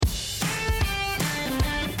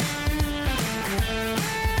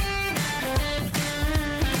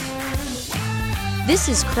This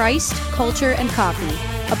is Christ, Culture, and Coffee,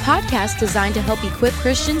 a podcast designed to help equip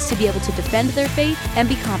Christians to be able to defend their faith and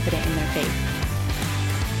be confident in their faith.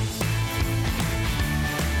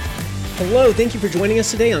 Hello, thank you for joining us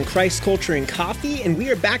today on Christ, Culture, and Coffee. And we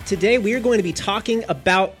are back today. We are going to be talking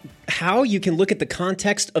about how you can look at the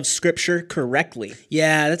context of Scripture correctly.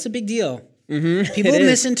 Yeah, that's a big deal. People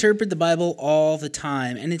misinterpret the Bible all the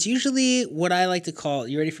time, and it's usually what I like to call,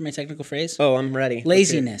 you ready for my technical phrase? Oh, I'm ready.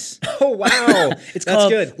 Laziness. Oh, wow. It's That's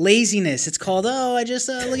called good. laziness. It's called, I just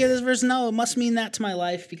look at this verse. No, it must mean that to my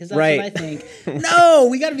life because that's Right. what I think. No,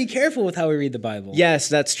 we got to be careful with how we read the Bible. Yes,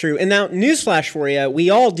 that's true. And now, newsflash for you, we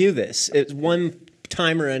all do this. It's one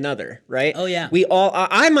time or another, right? Oh, yeah. We all,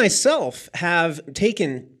 I myself have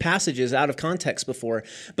taken passages out of context before,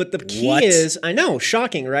 but the key What? is, I know,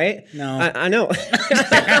 shocking, right? No. I know.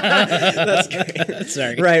 That's great.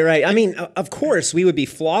 Sorry. Right. I mean, of course, we would be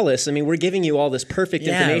flawless. I mean, we're giving you all this perfect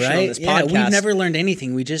information on this podcast. We've never learned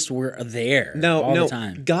anything. We just were there all the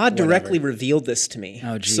time. God Whatever. directly revealed this to me.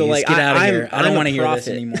 Oh, geez. So, like, Get out of I'm- here. I don't I'm want a to hear this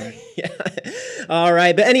prophet. anymore. Yeah. All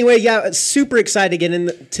right. But anyway, super excited to get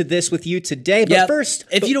into this with you today. But Yeah. first,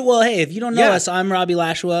 if you don't know Yeah. us, I'm Robbie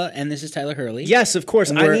Lashua, and this is Tyler Hurley. yes, of course,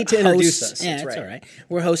 I We're need to introduce hosts- us. Yeah, That's it's right. all right.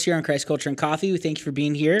 We're hosts here on Christ Culture and Coffee. We thank you for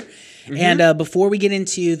being here. And before we get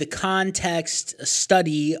into the context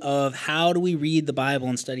study of how do we read the Bible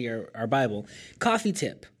and study our Bible, coffee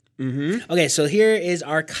tip. Okay, so here is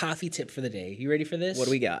our coffee tip for the day. You ready for this? What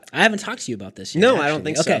do we got? I haven't talked to you about this yet. No, I don't actually.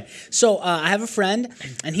 think so. Okay, so I have a friend,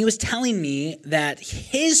 and he was telling me that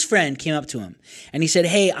his friend came up to him, and he said,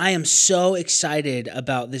 "Hey, I am so excited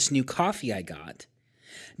about this new coffee I got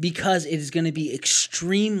because it is going to be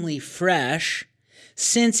extremely fresh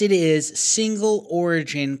since it is single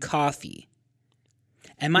origin coffee."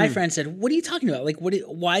 And my friend said, "What are you talking about? Like,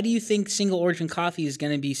 why do you think single origin coffee is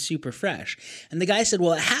going to be super fresh?" And the guy said,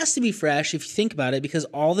 "Well, it has to be fresh if you think about it because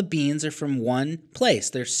all the beans are from one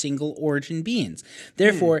place. They're single origin beans.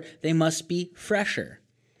 Therefore, they must be fresher."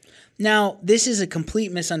 Now, this is a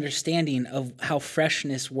complete misunderstanding of how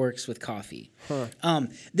freshness works with coffee.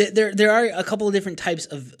 There are a couple of different types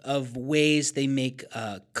of ways they make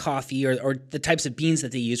coffee or the types of beans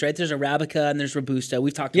that they use, right? There's Arabica and there's Robusta.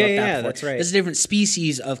 We've talked about that before. That's right. There's a different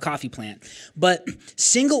species of coffee plant. But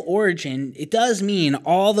single origin, it does mean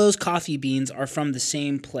all those coffee beans are from the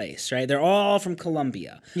same place, right? They're all from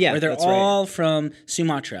Colombia. Yeah, or they're that's right. all from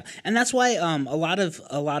Sumatra. And that's why a lot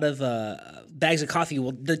of bags of coffee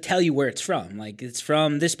will tell you where it's from. Like, it's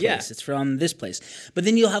from this place, Yeah. it's from this place. But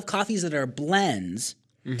then you'll have coffees that are blends,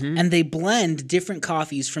 and they blend different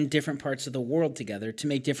coffees from different parts of the world together to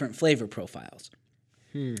make different flavor profiles.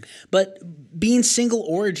 But being single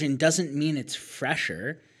origin doesn't mean it's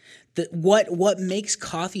fresher. What makes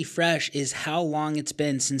coffee fresh is how long it's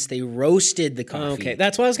been since they roasted the coffee. Okay,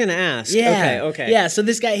 that's what I was going to ask. Yeah. Okay. Yeah, so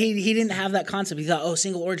this guy, he didn't have that concept. He thought,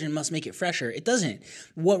 single origin must make it fresher. It doesn't.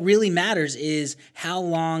 What really matters is how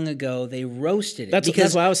long ago they roasted it. That's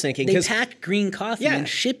what I was thinking, They 'cause- pack green coffee Yeah. and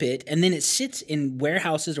ship it, and then it sits in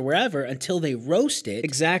warehouses or wherever until they roast it.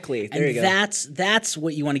 Exactly. There And you go. that's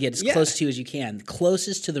what you want to get as Yeah. close to as you can.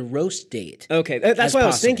 Closest to the roast date. Okay, that's as what I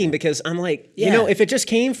was possible. thinking because I'm like, Yeah. if it just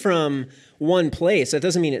came from one place, that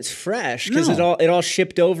doesn't mean it's fresh because No. it all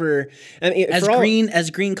shipped over. I mean, As for all- green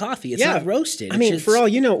coffee. It's not roasted. I mean, It's for all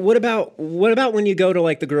you know, what about when you go to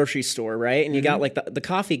like the grocery store, right? And you got like the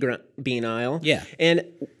coffee bean aisle, Yeah. and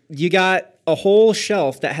you got a whole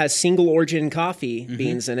shelf that has single origin coffee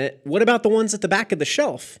beans in it. What about the ones at the back of the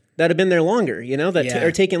shelf that have been there longer? That Yeah.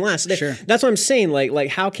 are taken last. Sure. That's what I'm saying. Like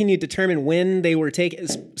how can you determine when they were taken?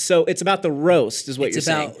 So it's about the roast, is what you're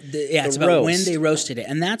saying. It's The about when roast. they roasted it,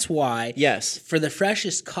 and that's why. Yes. For the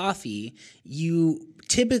freshest coffee, you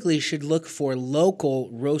typically should look for local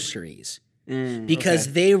roasteries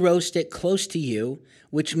because they roast it close to you,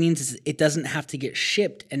 which means it doesn't have to get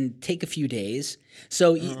shipped and take a few days.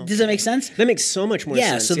 So does that make sense? That makes so much more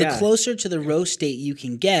sense. So the closer to the roast date you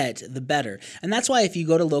can get, the better. And that's why if you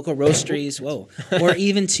go to local roasteries, or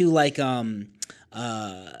even to like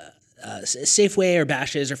Safeway or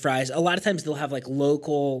Bashas' or Fry's, a lot of times they'll have like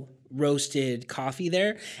local roasted coffee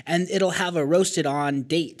there, and it'll have a roasted on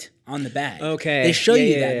date on the bag. Okay. They show you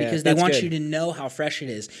Yeah, that yeah. because they That's want good. you to know how fresh it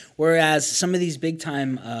is. Whereas some of these big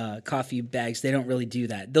time coffee bags, they don't really do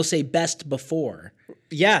that. They'll say best before.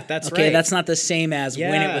 Yeah, that's right. Okay, that's not the same as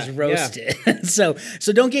when it was Yeah, roasted. so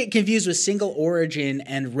don't get confused with single origin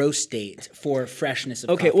and roast date for freshness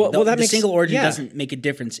of Okay, coffee. well, that the makes- single origin yeah. doesn't make a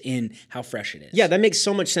difference in how fresh it is. Yeah, that makes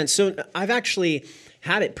so much sense. So I've actually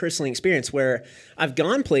had it personally experienced where I've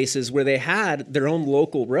gone places where they had their own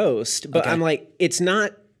local roast, but Okay. I'm like, it's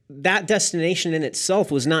not that destination in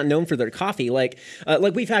itself was not known for their coffee. Like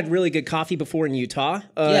we've had really good coffee before in Utah.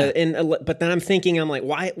 But then I'm like,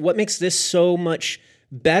 why? What makes this so much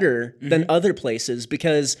better than other places?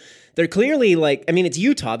 Because they're clearly it's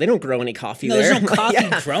Utah. They don't grow any coffee there. There's no coffee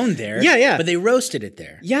grown there. Yeah. But they roasted it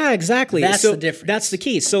there. Yeah, exactly. That's the difference. That's the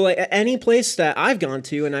key. So any place that I've gone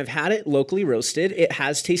to and I've had it locally roasted, it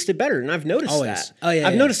has tasted better. And I've noticed that. Oh, yeah.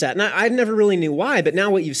 I've noticed that. And I never really knew why, but now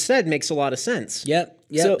what you've said makes a lot of sense. Yep.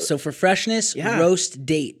 So for freshness, roast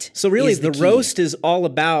date. So really, the key. roast is all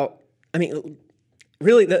about,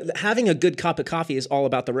 really, having a good cup of coffee is all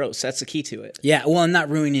about the roast. That's the key to it. Yeah, well, and not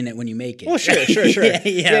ruining it when you make it. Well, sure.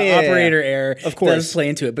 Operator error, of course, does play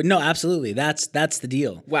into it. But no, absolutely, that's the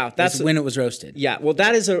deal. Wow, that's when it was roasted. Yeah, well,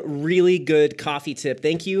 that is a really good coffee tip.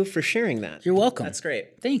 Thank you for sharing that. You're welcome. That's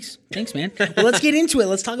great. Thanks, man. Well, let's get into it.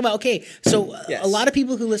 Let's talk about So a lot of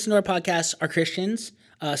people who listen to our podcast are Christians.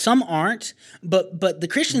 Some aren't, but the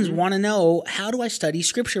Christians want to know, how do I study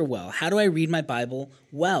Scripture well? How do I read my Bible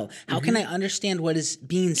well? How can I understand what is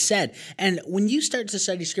being said? And when you start to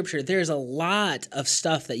study Scripture, there's a lot of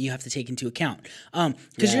stuff that you have to take into account,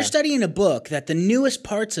 because you're studying a book that the newest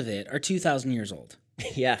parts of it are 2,000 years old.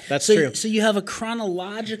 Yeah, that's true. So you have a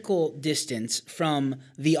chronological distance from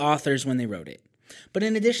the authors when they wrote it. But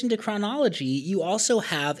in addition to chronology, you also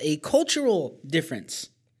have a cultural difference.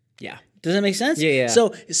 Yeah. Does that make sense? Yeah.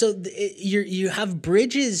 So you have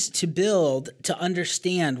bridges to build to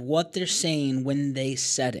understand what they're saying when they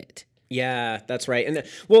said it. Yeah, that's right. And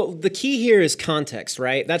the key here is context,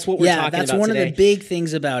 right? That's what we're talking about today. Yeah, that's one of the big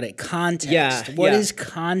things about it. Context. Yeah. What is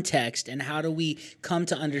context, and how do we come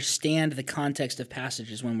to understand the context of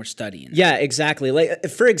passages when we're studying? Yeah, exactly. Like,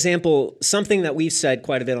 for example, something that we've said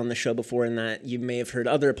quite a bit on the show before, and that you may have heard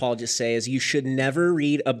other apologists say, is you should never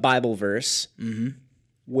read a Bible verse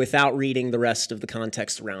without reading the rest of the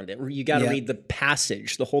context around it. You got to read the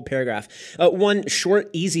passage, the whole paragraph. One short,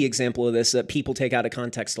 easy example of this that people take out of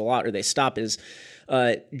context a lot, or they stop, is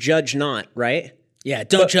judge not, right? Yeah,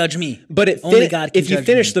 don't judge me. But only God can if you judge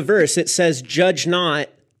finish me. the verse, it says, judge not,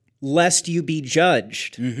 lest you be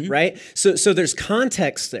judged, right? So there's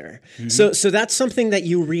context there. So that's something that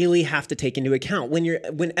you really have to take into account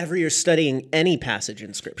whenever you're studying any passage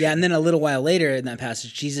in Scripture. Yeah, and then a little while later in that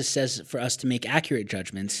passage, Jesus says for us to make accurate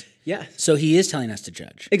judgments. Yeah. So he is telling us to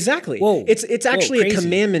judge. Exactly. Whoa. It's actually a crazy.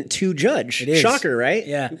 commandment to judge. It is. Shocker, right?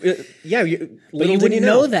 Yeah. Yeah. But you wouldn't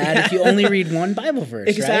know that if you only read one Bible verse.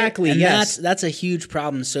 Exactly. Right? And yes. that's a huge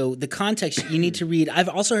problem. So the context you need to read. I've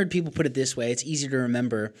also heard people put it this way. It's easy to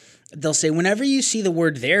remember. They'll say, whenever you see the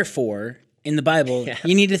word therefore in the Bible,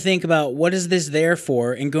 you need to think about, what is this there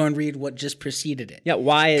for, and go and read what just preceded it. Yeah,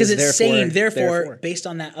 why is because it's saying therefore based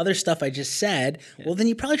on that other stuff I just said. Well, then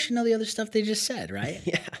you probably should know the other stuff they just said, right?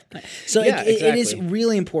 Yeah. So Yeah, it is exactly.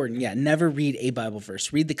 really important. Yeah, never read a Bible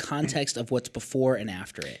verse. Read the context of what's before and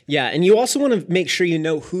after it. Yeah, and you also want to make sure you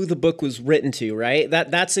know who the book was written to, right?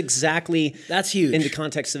 That's exactly That's huge. in the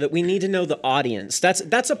context of it. We need to know the audience.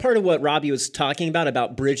 That's a part of what Robbie was talking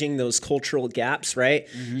about bridging those cultural gaps, right?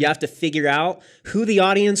 You have to figure out who the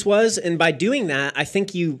audience was, and by doing that, I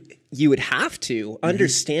think you would have to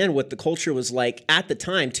understand what the culture was like at the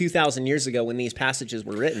time, 2,000 years ago, when these passages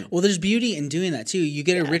were written. Well, there's beauty in doing that too. You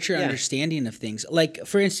get a richer understanding of things. Like,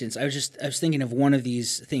 for instance, I was thinking of one of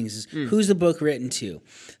these things. Who's the book written to?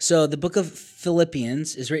 So the book of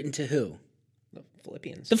Philippians is written to who?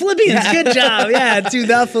 Philippians. The Philippians. Good job. Yeah, to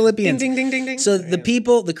the Philippians. Ding, ding, ding, ding, ding. So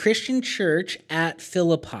the Christian church at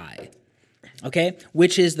Philippi, okay,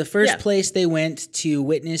 which is the first place they went to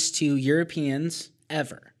witness to Europeans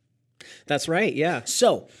ever. That's right, yeah.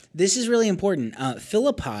 So this is really important.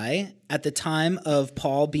 Philippi, at the time of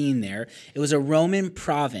Paul being there, it was a Roman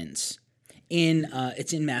province.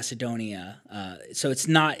 It's in Macedonia, so it's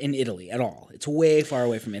not in Italy at all. It's way far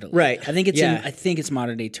away from Italy. Right. I think it's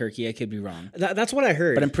modern day Turkey. I could be wrong. That's what I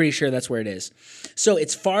heard. But I'm pretty sure that's where it is. So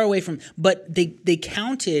it's far away from, but they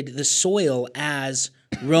counted the soil as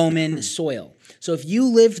Roman soil. So if you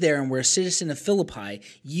lived there and were a citizen of Philippi,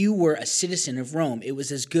 you were a citizen of Rome. It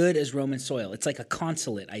was as good as Roman soil. It's like a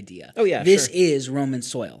consulate idea. Oh, yeah, This sure. is Roman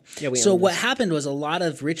soil. Yeah, so own what this. happened was a lot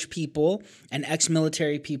of rich people and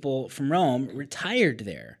ex-military people from Rome retired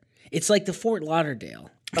there. It's like the Fort Lauderdale.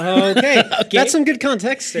 Okay. That's some good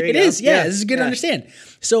context. There you It go. is, yeah. This is good to Yeah. understand.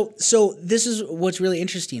 So this is what's really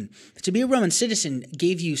interesting. To be a Roman citizen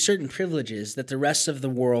gave you certain privileges that the rest of the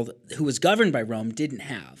world who was governed by Rome didn't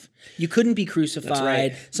have. You couldn't be crucified.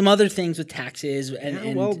 right. Some other things with taxes.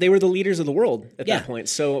 And Well, they were the leaders of the world at that point.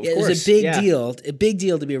 So, of it course. was a big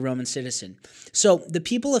deal to be a Roman citizen. So the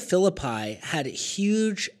people of Philippi had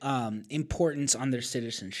huge importance on their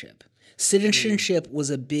citizenship. Citizenship was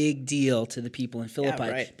a big deal to the people in Philippi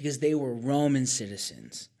right. because they were Roman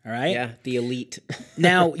citizens. All right? Yeah, the elite.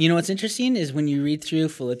 Now, you know what's interesting is when you read through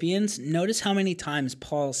Philippians, notice how many times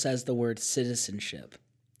Paul says the word citizenship.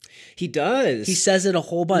 He does. He says it a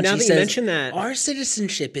whole bunch. Now He that says, you mention that. our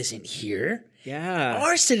citizenship isn't here. Yeah.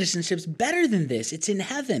 Our citizenship's better than this. It's in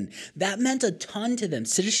heaven. That meant a ton to them.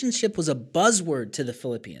 Citizenship was a buzzword to the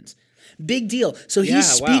Philippians. Big deal. So he's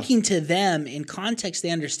speaking to them in context they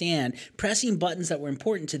understand, pressing buttons that were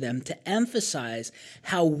important to them to emphasize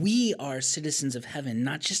how we are citizens of heaven,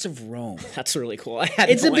 not just of Rome. That's really cool. I had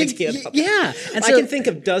It's no a big idea about yeah. that. And I so, can think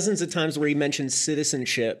of dozens of times where he mentions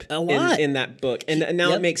citizenship A lot. in that book. And now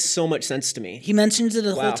Yep. it makes so much sense to me. he mentions it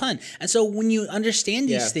a whole Wow. ton. And so when you understand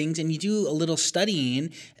these Yeah. things and you do a little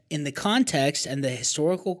studying in the context and the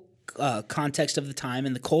historical context of the time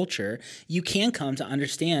and the culture, you can come to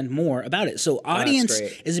understand more about it. So audience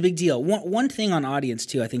great. is a big deal. One thing on audience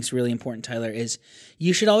too, I think is really important, Tyler, is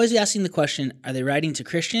you should always be asking the question, are they writing to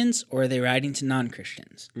Christians or are they writing to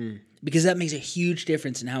non-Christians? Because that makes a huge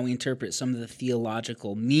difference in how we interpret some of the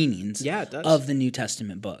theological meanings Yeah, it does. of the New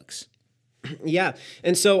Testament books. Yeah.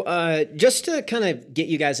 And so just to kind of get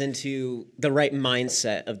you guys into the right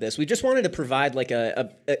mindset of this, we just wanted to provide like an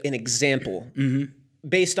example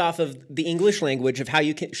based off of the English language of how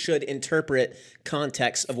you should interpret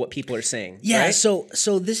context of what people are saying. Yeah, right? so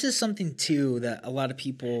this is something too that a lot of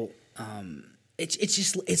people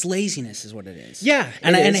it's laziness is what it is. Yeah,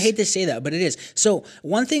 and it I is. hate to say that, but it is. So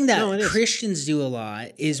one thing that No, it is. Christians do a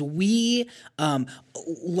lot is we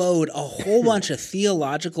load a whole bunch of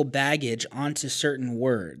theological baggage onto certain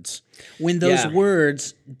words when those Yeah.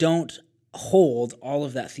 words don't hold all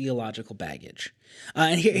of that theological baggage.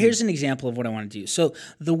 And here's an example of what I want to do. So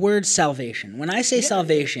the word salvation. When I say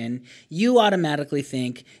salvation, you automatically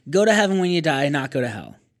think go to heaven when you die, not go to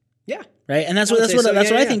hell. Yeah. Right, and that's I would what say so. that's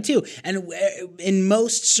Yeah, what I yeah. think too. And in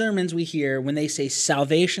most sermons we hear when they say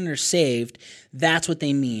salvation or saved, that's what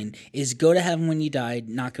they mean is go to heaven when you die,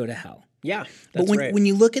 not go to hell. Yeah. But That's right. when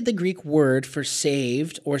you look at the Greek word for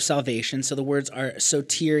saved or salvation, so the words are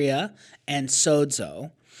soteria and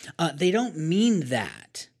sozo, they don't mean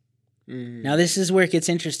that. Now, this is where it gets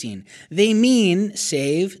interesting. They mean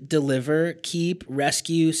save, deliver, keep,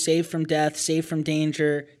 rescue, save from death, save from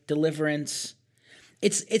danger, deliverance.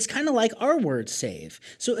 It's kind of like our word save.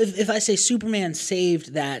 So if I say Superman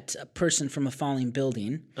saved that person from a falling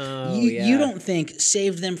building, you don't think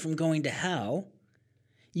saved them from going to hell.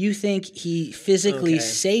 You think he physically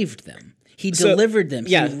saved them. He delivered them.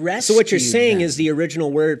 Yeah. He rescued So what you're saying them. is the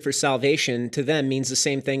original word for salvation to them means the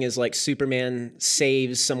same thing as like Superman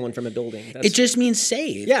saves someone from a building. It just means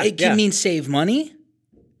save. Yeah, It can yeah. mean save money.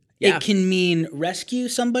 Yeah. It can mean rescue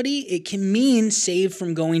somebody. It can mean save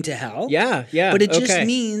from going to hell. Yeah, yeah, But it just okay.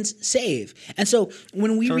 means save. And so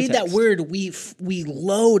when we read that Context. word, we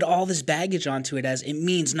load all this baggage onto it as it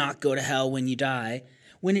means not go to hell when you die,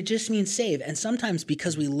 when it just means save. And sometimes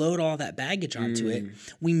because we load all that baggage onto it,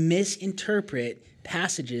 we misinterpret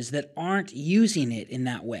passages that aren't using it in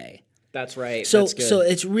that way. That's right. So, That's good. so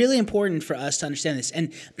it's really important for us to understand this.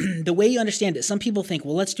 And the way you understand it, some people think,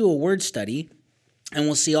 well, let's do a word study, and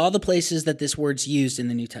we'll see all the places that this word's used in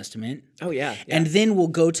the New Testament. Oh, yeah. And then we'll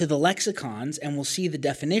go to the lexicons, and we'll see the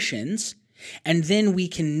definitions, and then we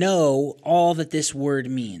can know all that this word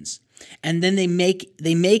means. And then they make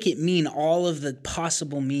it mean all of the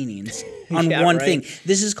possible meanings on Yeah, one right. thing.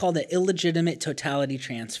 This is called an illegitimate totality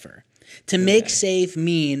transfer. To make save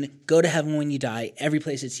mean go to heaven when you die, every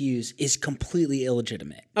place it's used is completely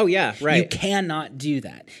illegitimate. Oh, yeah, right. You cannot do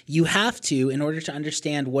that. You have to, in order to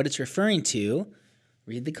understand what it's referring to,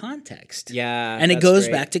 read the context. Yeah, And it that's goes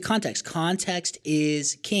great. back to context. Context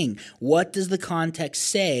is king. What does the context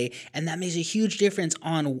say? And that makes a huge difference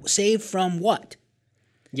on save from what?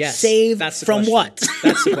 Yes. Save that's the from question. what?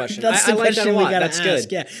 That's the question. That's I the like question that a we lot. gotta That's ask.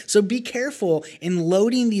 good. Yeah. So be careful in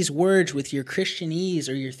loading these words with your Christianese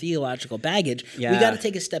or your theological baggage. We Yeah. got to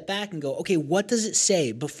take a step back and go, okay, what does it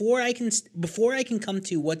say? Before I can come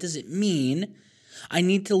to what does it mean, I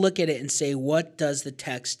need to look at it and say, what does the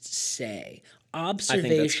text say?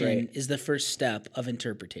 Observation is the first step of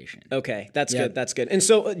interpretation. Okay, that's Yeah. good. That's good. And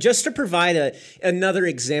so, just to provide another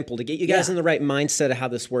example to get you guys Yeah. in the right mindset of how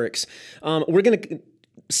this works, we're gonna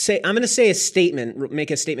say I'm gonna say a statement,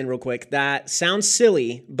 make a statement real quick that sounds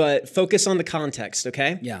silly, but focus on the context.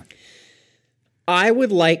 Okay. Yeah. I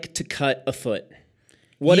would like to cut a foot.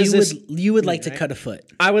 What is this? You would like to cut a foot.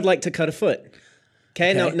 I would like to cut a foot.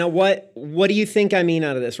 Okay. Now what do you think I mean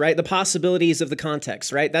out of this? Right. The possibilities of the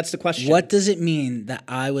context. Right. That's the question. What does it mean that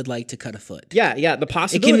I would like to cut a foot? Yeah. Yeah. The It can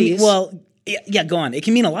possibilities. mean, well, Yeah, go on. It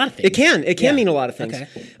can mean a lot of things. It can Yeah. mean a lot of things.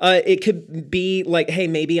 Okay. It could be like, hey,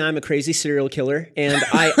 maybe I'm a crazy serial killer and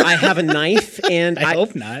I have a knife and I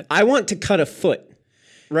hope not. I want to cut a foot,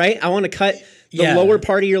 right? I want to cut the Yeah. lower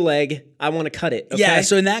part of your leg. I want to cut it. Okay? Yeah,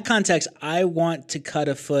 so in that context, I want to cut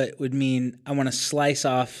a foot would mean I want to slice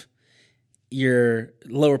off your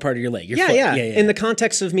lower part of your leg. Your foot. Yeah. In the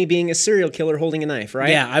context of me being a serial killer holding a knife, right?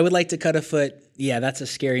 Yeah, I would like to cut a foot. Yeah, that's a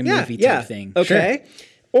scary movie type thing. Okay. Sure.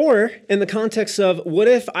 Or in the context of, what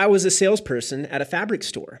if I was a salesperson at a fabric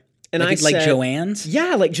store and I Like said, Joann's?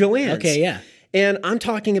 Yeah, like Joann's. Okay, yeah. And I'm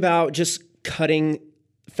talking about just cutting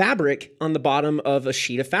fabric on the bottom of a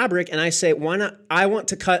sheet of fabric, and I say, why not? I want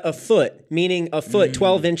to cut a foot, meaning a foot,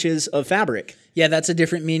 12 inches of fabric. Yeah, that's a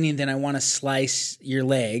different meaning than I want to slice your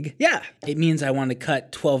leg. Yeah. It means I want to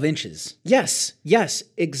cut 12 inches. Yes,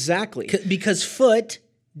 exactly. Because foot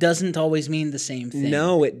doesn't always mean the same thing.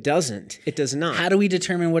 No, it doesn't. It does not. How do we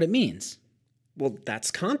determine what it means? Well, that's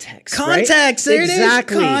context. Context, right? there it is.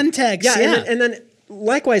 Exactly. Context, yeah. And then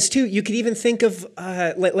likewise too, you could even think of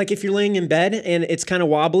like if you're laying in bed and it's kind of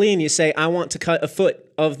wobbly, and you say, "I want to cut a foot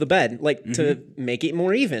of the bed, like to make it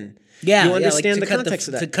more even." Yeah, you understand like the context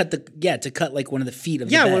of that. To cut like one of the feet of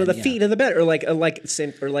the bed. Yeah, one of the feet of the bed, or like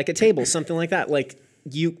a table, something like that. Like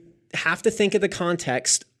you have to think of the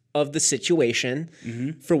context of the situation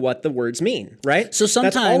for what the words mean, right? So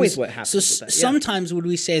sometimes that's always what happens. So with that. sometimes would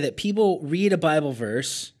we say that people read a Bible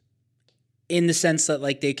verse in the sense that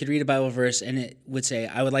like they could read a Bible verse and it would say,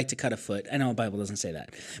 "I would like to cut a foot." I know the Bible doesn't say that,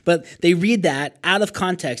 but they read that out of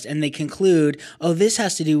context and they conclude, "Oh, this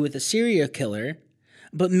has to do with a serial killer."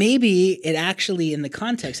 But maybe it actually, in the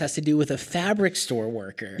context, has to do with a fabric store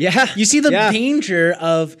worker. Yeah. You see the Yeah. danger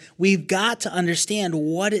of we've got to understand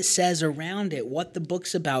what it says around it, what the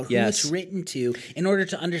book's about, who Yes. it's written to, in order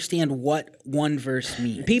to understand what one verse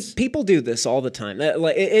means. People do this all the time.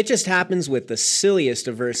 It just happens with the silliest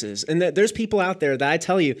of verses. And there's people out there that I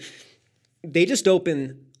tell you, they just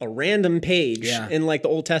open a random page in like the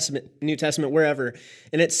Old Testament, New Testament, wherever,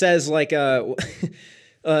 and it says like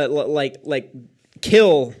like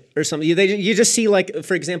kill or something. You just see, like,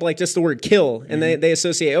 for example, like just the word kill, and they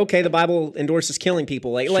associate, okay, the Bible endorses killing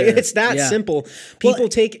people. Like it's that simple. People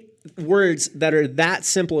take words that are that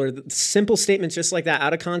simple, or simple statements just like that,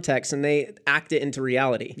 out of context, and they act it into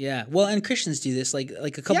reality. Yeah, well, and Christians do this. Like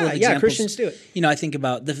a couple of examples. Yeah, Christians do it. You know, I think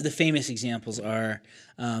about the famous examples are,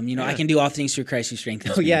 I can do all things through Christ who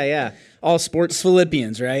strengthens me. Yeah. All sports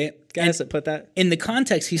Philippians, right? guys that put that. In the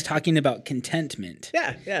context, he's talking about contentment.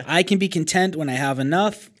 Yeah. I can be content when I have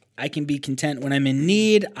enough. I can be content when I'm in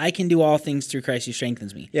need. I can do all things through Christ who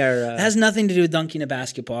strengthens me. Yeah, it has nothing to do with dunking a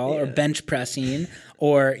basketball or bench pressing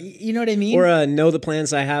or, you know what I mean? Or know the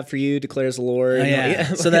plans I have for you, declares the Lord. Oh,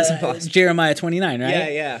 yeah. So that's Jeremiah 29,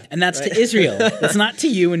 right? Yeah. And that's to Israel. It's not to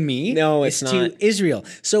you and me. No, it's not. to Israel.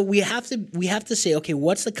 So we have to say, okay,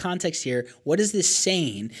 what's the context here? What is this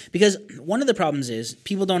saying? Because one of the problems is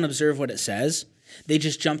people don't observe what it says. They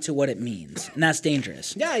just jump to what it means, and that's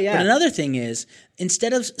dangerous. Yeah. But another thing is,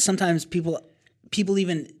 instead of sometimes people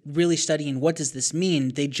even really studying what does this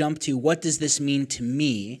mean, they jump to what does this mean to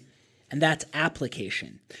me, and that's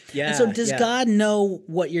application. Yeah. And so does God know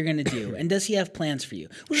what you're going to do, and does he have plans for you?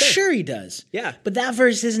 Well, sure he does. Yeah. But that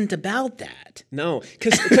verse isn't about that. No,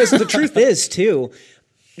 because the truth is, too,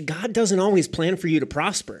 God doesn't always plan for you to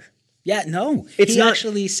prosper. Yeah, no. He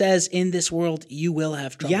actually says, in this world, you will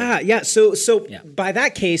have trouble. Yeah. So by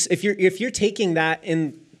that case, if you're taking that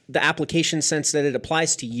in the application sense that it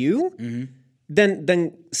applies to you,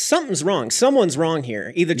 then something's wrong. Someone's wrong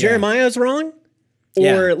here. Either Jeremiah's wrong,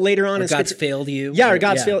 or later on, or God's failed you. Yeah, or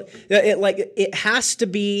God's failed. It has to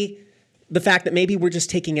be the fact that maybe we're just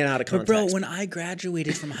taking it out of context. But bro, when I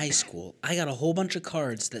graduated from high school, I got a whole bunch of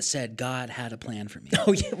cards that said God had a plan for me.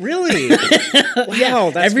 Oh, yeah, really?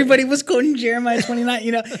 Wow. Everybody was quoting Jeremiah 29.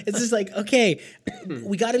 You know, it's just like, okay,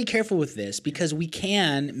 we got to be careful with this because we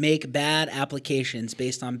can make bad applications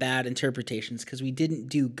based on bad interpretations because we didn't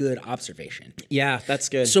do good observation. Yeah, that's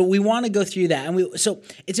good. So we want to go through that. And so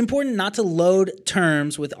it's important not to load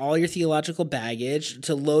terms with all your theological baggage,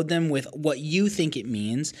 to load them with what you think it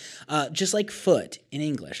means. Just like foot in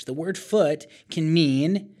English. The word foot can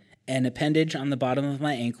mean an appendage on the bottom of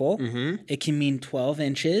my ankle. Mm-hmm. It can mean 12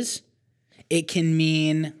 inches. It can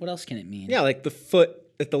mean, what else can it mean? Yeah, like the foot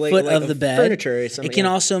at the foot of the bed. Furniture or something. It can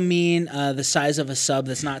also mean the size of a sub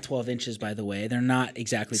that's not 12 inches, by the way. They're not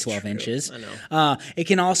exactly 12 inches. I know. It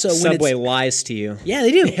can also... Subway lies to you. Yeah,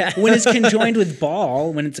 they do. Yeah. When it's conjoined with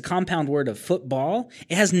ball, when it's a compound word of football,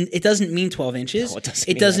 it doesn't mean 12 inches. No,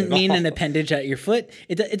 it doesn't mean an appendage at your foot.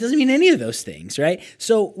 It doesn't mean any of those things, right?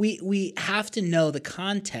 So we have to know the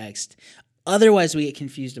context Otherwise, we get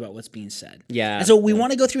confused about what's being said. Yeah. And so we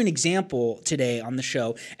want to go through an example today on the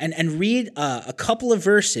show and read a couple of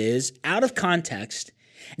verses out of context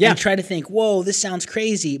and try to think, whoa, this sounds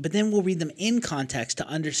crazy. But then we'll read them in context to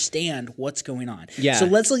understand what's going on. Yeah. So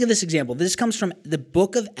let's look at this example. This comes from the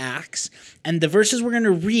book of Acts. And the verses we're going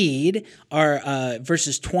to read are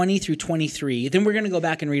verses 20 through 23. Then we're going to go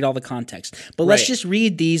back and read all the context. But let's just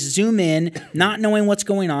read these, zoom in, not knowing what's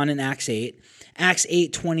going on in Acts 8. Acts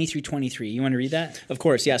 8, 20 through 23. You want to read that? Of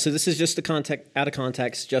course, yeah. So this is just out of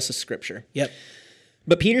context, just a scripture. Yep.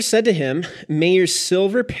 But Peter said to him, "May your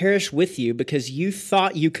silver perish with you, because you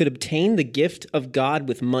thought you could obtain the gift of God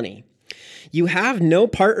with money. You have no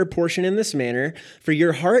part or portion in this matter, for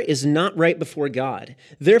your heart is not right before God.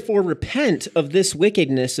 Therefore repent of this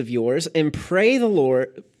wickedness of yours, and pray to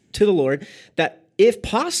the Lord that, if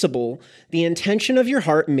possible, the intention of your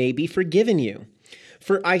heart may be forgiven you.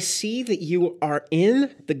 For I see that you are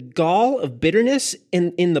in the gall of bitterness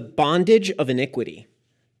and in the bondage of iniquity."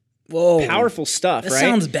 Whoa. Powerful stuff, That right?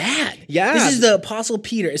 sounds bad. Yeah. This is the Apostle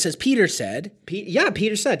Peter. It says Peter said.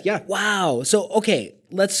 Peter said, yeah. Wow. So, okay,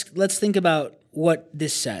 let's think about what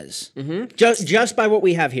this says. Just by what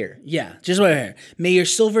we have here. Yeah, just right here. May your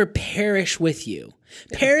silver perish with you.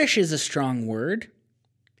 Perish is a strong word,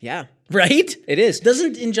 Yeah, right? it is.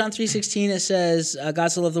 Doesn't in John 3:16 it says, God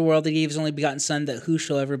so loved the world that he gave his only begotten son, that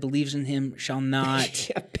whosoever believes in him shall not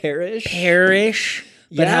Yeah, perish,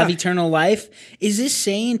 but Yeah. have eternal life. Is this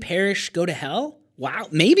saying perish, go to hell? Wow,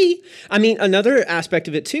 maybe. I mean, another aspect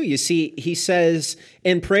of it too, you see, he says,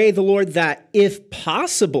 "And pray the Lord that, if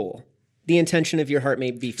possible, the intention of your heart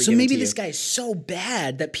may be forgiven." So maybe to this you. guy is so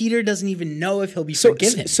bad that Peter doesn't even know if he'll be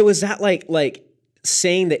forgiven. So is that like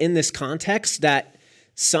saying that in this context that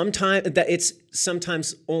it's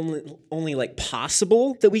sometimes only like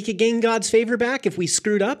possible that we could gain God's favor back if we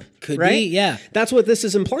screwed up? Could right? be, yeah. That's what this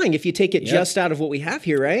is implying if you take it just out of what we have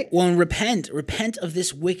here, right? Well, and repent of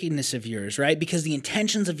this wickedness of yours, right? Because the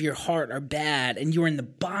intentions of your heart are bad and you're in the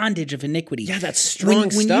bondage of iniquity. Yeah, that's strong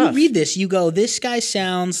When stuff. you read this, you go, this guy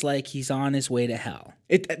sounds like he's on his way to hell,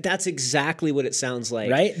 That's exactly what it sounds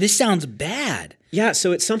like. right? This sounds bad. Yeah,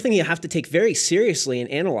 so it's something you have to take very seriously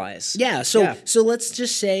and analyze. Yeah, so let's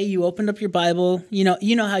just say you opened up your Bible. You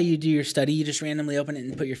know how you do your study. You just randomly open it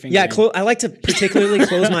and put your finger in. I like to particularly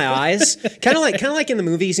close my eyes. Kind of like in the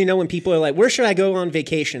movies, when people are like, "Where should I go on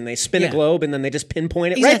vacation?" They spin a globe and then they just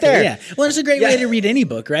pinpoint it right there. Yeah. Well, it's a great way to read any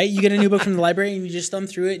book, right? You get a new book from the library and you just thumb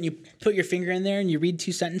through it and you put your finger in there and you read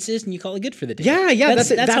 2 sentences and you call it good for the day. Yeah. That's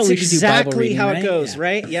how we should do Bible exactly reading, how right? it goes, Yeah.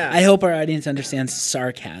 right? Yeah. I hope our audience understands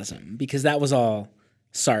sarcasm, because that was all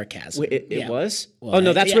sarcasm. It was? Well, Oh,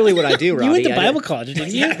 no, that's really what I do, Robbie. You went to I Bible did- college,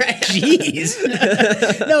 didn't you?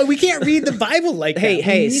 Jeez. No, we can't read the Bible like that.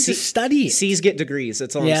 Hey, we need to study it. C's get degrees.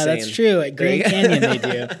 That's all I'm Yeah, saying. that's true. At Grand Canyon, they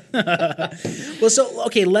do. Well, so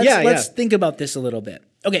okay, let's think about this a little bit.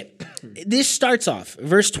 Okay, this starts off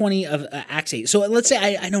verse 20 of Acts 8. So let's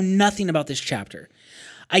say I know nothing about this chapter.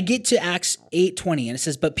 I get to Acts 8:20, and it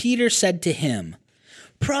says, "But Peter said to him,"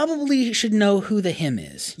 probably should know who the him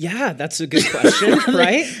is. Yeah, that's a good question,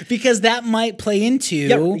 right? Because that might play into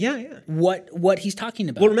Yeah. what he's talking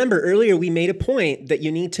about. Well, remember earlier we made a point that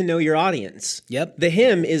you need to know your audience. Yep. The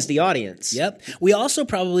him is the audience. Yep. We also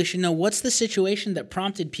probably should know what's the situation that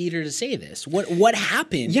prompted Peter to say this. What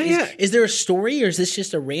happened? Yeah. Is there a story, or is this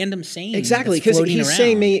just a random saying? Exactly, that's because floating he's around?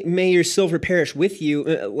 saying, may your silver perish with you,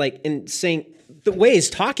 and saying, the way he's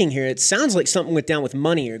talking here, it sounds like something went down with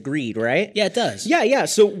money or greed, right? Yeah, it does. Yeah.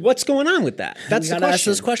 So what's going on with that? That's We the gotta ask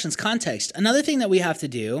question. those questions. Context. Another thing that we have to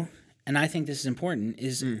do, and I think this is important,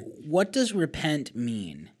 is what does repent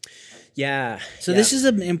mean? Yeah. So this is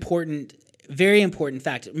an important, very important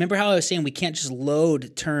fact. Remember how I was saying we can't just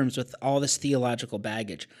load terms with all this theological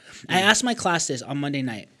baggage. I asked my class this on Monday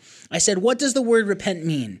night. I said, what does the word repent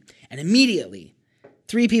mean? And immediately,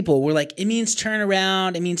 3 people were like, it means turn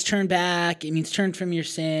around, it means turn back, it means turn from your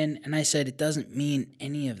sin. And I said, it doesn't mean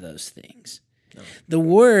any of those things. No. The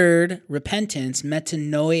word repentance,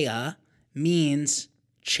 metanoia, means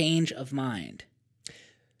change of mind.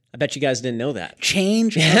 I bet you guys didn't know that.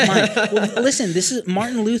 Change of mind. Well, listen, this is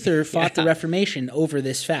Martin Luther fought the Reformation over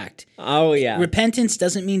this fact. Oh, yeah. Repentance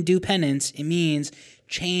doesn't mean do penance. It means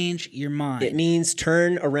change your mind. It means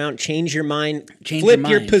turn around, change your mind, Change flip your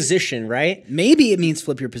your mind. position, right? Maybe it means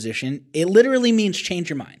flip your position. It literally means change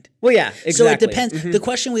your mind. Well, yeah, exactly. So it depends. The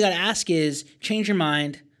question we got to ask is change your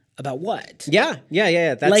mind about what? Yeah.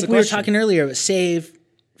 That's Like the we were question. talking earlier, save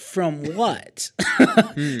from what?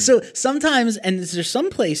 So sometimes, and there's some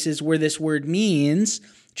places where this word means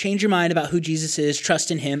change your mind about who Jesus is, trust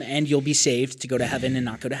in him, and you'll be saved to go to heaven and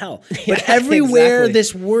not go to hell. But everywhere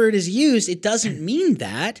this word is used, it doesn't mean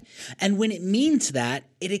that. And when it means that,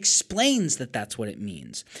 it explains that that's what it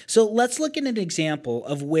means. So let's look at an example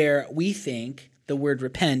of where we think the word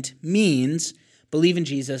repent means believe in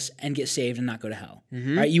Jesus and get saved and not go to hell.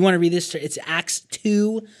 All right, you want to read this? It's Acts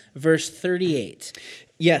 2, verse 38.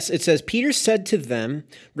 Yes, it says, Peter said to them,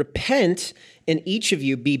 repent, and each of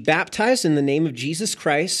you be baptized in the name of Jesus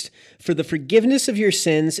Christ for the forgiveness of your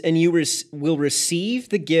sins, and you will receive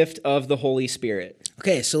the gift of the Holy Spirit.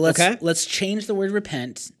 Okay, so let's change the word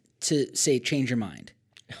repent to say change your mind.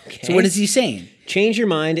 Okay. So what is he saying? Change your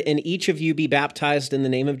mind, and each of you be baptized in the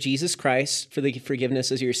name of Jesus Christ for the forgiveness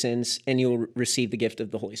of your sins, and you'll receive the gift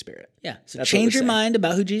of the Holy Spirit. Yeah. So change your mind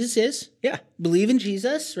about who Jesus is. Yeah. Believe in change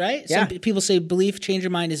right? Yeah. Some people say belief, change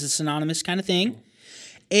your mind is a synonymous kind of thing.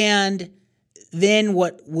 And then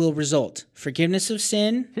what will result? Forgiveness of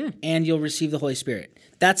sin, and you'll receive the Holy Spirit.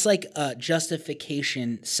 That's like a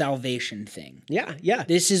justification, salvation thing. Yeah, yeah.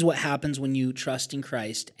 This is what happens when you trust in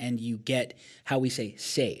Christ and you get, how we say,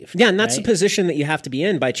 saved. Yeah, and that's right? the position that you have to be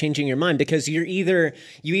in by changing your mind, because you're either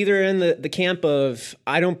in the camp of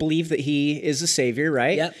I don't believe that he is a savior,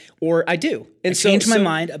 right? Yep. Or I do. And I change my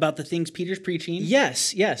mind about the things Peter's preaching.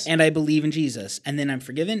 Yes, yes. And I believe in Jesus. And then I'm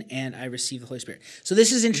forgiven and I receive the Holy Spirit. So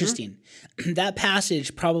this is interesting. That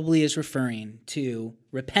passage probably is referring to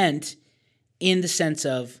repent in the sense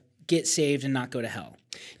of get saved and not go to hell.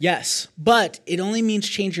 Yes. But it only means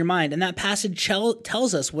change your mind. And that passage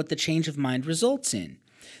tells us what the change of mind results in.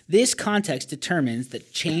 This context determines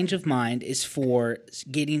that change of mind is for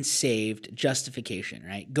getting saved, justification,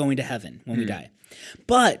 right? Going to heaven when we die.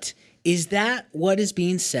 But is that what is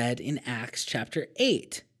being said in Acts chapter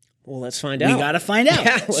 8? Well, let's find out. We got to find out.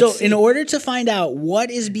 Yeah, so see. In order to find out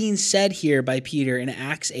what is being said here by Peter in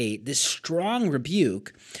Acts 8, this strong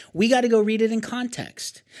rebuke, we got to go read it in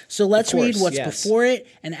context. So let's read what's before it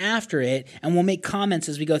and after it, and we'll make comments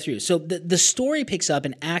as we go through. So the story picks up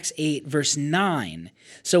in Acts 8, verse 9.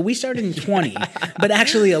 So we started in 20, but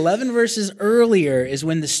actually 11 verses earlier is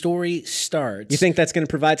when the story starts. You think that's going to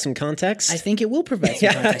provide some context? I think it will provide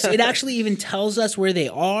some context. It actually even tells us where they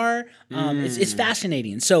are. It's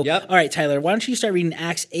fascinating. So, all right, Tyler, why don't you start reading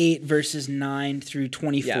Acts 8, verses 9 through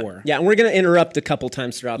 24. Yeah, and we're going to interrupt a couple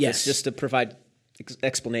times throughout this just to provide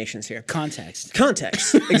explanations here. Context,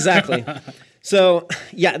 exactly. So,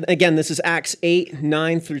 again, this is Acts 8,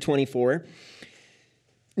 9 through 24.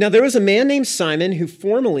 Now, there was a man named Simon who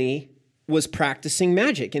formerly was practicing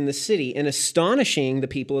magic in the city and astonishing the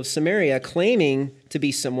people of Samaria, claiming to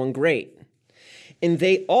be someone great. And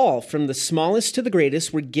they all, from the smallest to the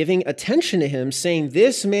greatest, were giving attention to him, saying,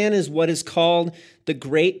 "This man is what is called the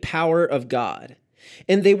great power of God."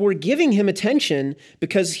 And they were giving him attention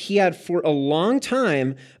because he had for a long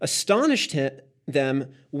time astonished them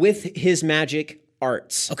with his magic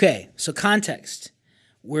arts. Okay, so context.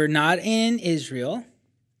 We're not in Israel.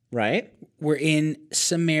 Right? We're in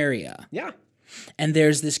Samaria. Yeah. And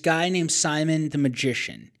there's this guy named Simon the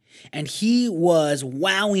magician. And he was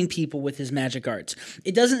wowing people with his magic arts.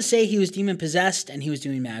 It doesn't say he was demon-possessed and he was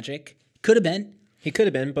doing magic. Could have been. He could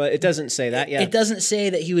have been, but it doesn't say that. Yeah. It doesn't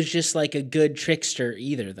say that he was just like a good trickster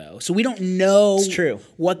either, though. So we don't know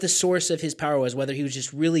what the source of his power was, whether he was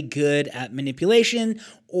just really good at manipulation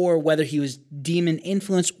or whether he was demon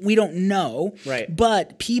influenced. We don't know. Right.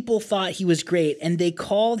 But people thought he was great, and they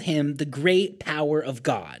called him the great power of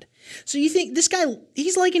God. So you think this guy,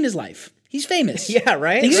 he's liking his life. He's famous. Yeah,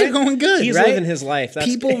 right? Things are going good, He's right? living his life.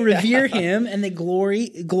 People revere him and they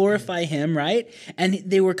glorify him, right? And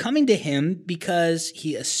they were coming to him because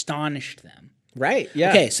he astonished them. Right,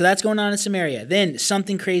 yeah. Okay, so that's going on in Samaria. Then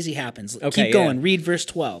something crazy happens. Okay, Keep going. Read verse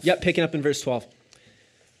 12. Yep, picking up in verse 12.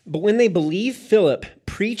 But when they believed Philip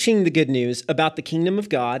preaching the good news about the kingdom of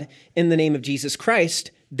God in the name of Jesus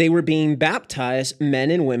Christ, they were being baptized, men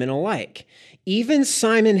and women alike. Even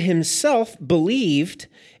Simon himself believed,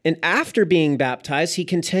 and after being baptized, he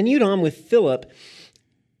continued on with Philip.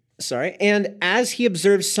 And as he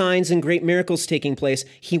observed signs and great miracles taking place,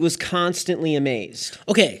 he was constantly amazed.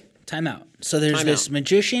 Okay, time out. So there's this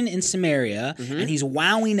magician in Samaria, and he's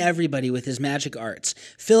wowing everybody with his magic arts.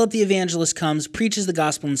 Philip the evangelist comes, preaches the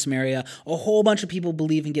gospel in Samaria. A whole bunch of people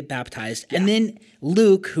believe and get baptized. Yeah. And then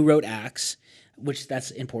Luke, who wrote Acts, which that's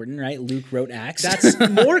important, right? Luke wrote Acts. That's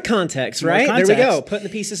more context, right? There we go, putting the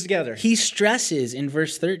pieces together. He stresses in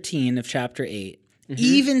verse 13 of chapter 8,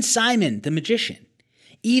 even Simon, the magician,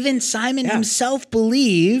 even Simon himself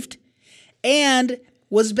believed and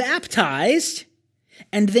was baptized.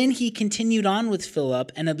 And then he continued on with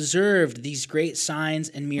Philip and observed these great signs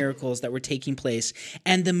and miracles that were taking place.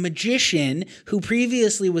 And the magician, who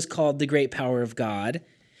previously was called the great power of God,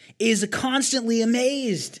 is constantly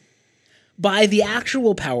amazed by the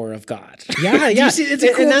actual power of God. Yeah, You yeah. see, it's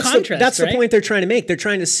a cool contrast, that's right? the point they're trying to make. They're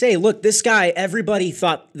trying to say, look, this guy, everybody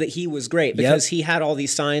thought that he was great because he had all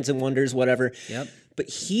these signs and wonders, whatever. Yep. But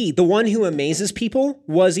he, the one who amazes people,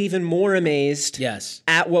 was even more amazed Yes.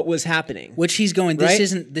 at what was happening. Which he's going, this Right?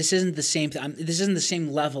 isn't the same this isn't the same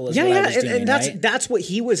level as Yeah, what I yeah, was doing, and that's right? that's what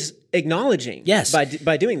he was acknowledging. Yes.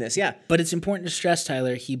 by doing this. Yeah. But it's important to stress,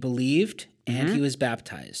 Tyler, he believed and he was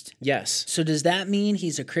baptized. Yes. So does that mean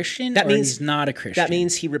he's a Christian That or means- he's not a Christian? That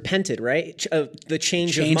means he repented, right? The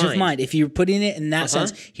change of mind. If you're putting it in that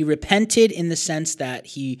sense, he repented in the sense that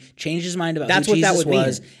he changed his mind about That's who what that Jesus would mean.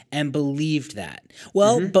 was and believed that.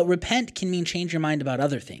 Well, but repent can mean change your mind about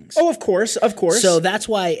other things. Oh, of course. So that's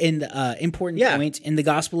why in the important Yeah. point in the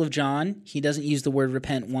Gospel of John, he doesn't use the word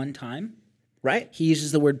repent one time. right? He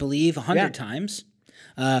uses the word believe 100 Yeah. times.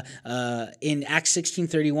 In Acts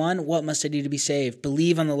 16:31, what must I do to be saved?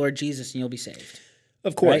 Believe on the Lord Jesus and you'll be saved.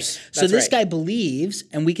 Of course. Right? So That's this right. guy believes,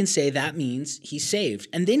 and we can say that means he's saved.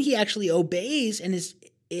 And then he actually obeys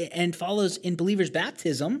and follows in believer's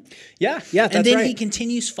baptism. Yeah, that's And then right. he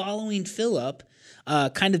continues following Philip,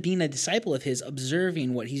 kind of being a disciple of his,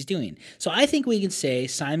 observing what he's doing. So I think we can say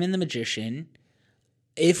Simon the magician,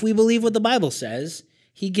 if we believe what the Bible says,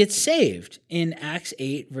 he gets saved in Acts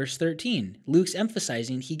 8, verse 13. Luke's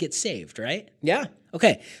emphasizing he gets saved, right? Yeah.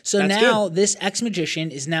 Okay, so That's now good. this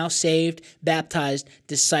ex-magician is now saved, baptized,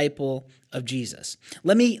 disciple of Jesus.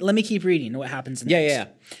 Let me keep reading what happens next. Yeah.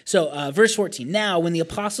 So verse 14, now when the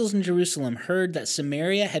apostles in Jerusalem heard that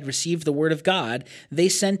Samaria had received the word of God, they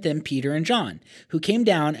sent them Peter and John, who came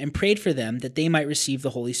down and prayed for them that they might receive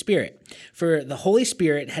the Holy Spirit. For the Holy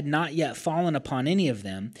Spirit had not yet fallen upon any of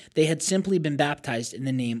them. They had simply been baptized in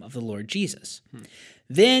the name of the Lord Jesus.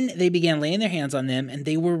 Then they began laying their hands on them, and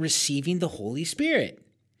they were receiving the Holy Spirit.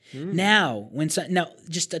 Now,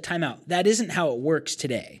 just a timeout. That isn't how it works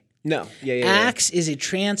today. No. Yeah. Acts is a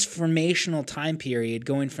transformational time period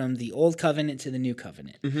going from the old covenant to the new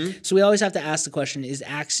covenant. So we always have to ask the question, is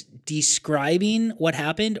Acts describing what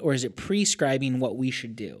happened or is it prescribing what we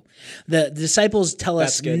should do? The disciples tell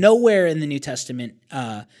us That's good. nowhere in the New Testament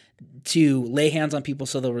to lay hands on people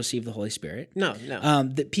so they'll receive the Holy Spirit. No.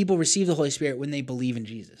 That people receive the Holy Spirit when they believe in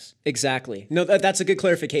Jesus. Exactly. No, that's a good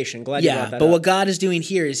clarification. Glad you brought that But up. what God is doing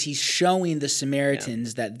here is he's showing the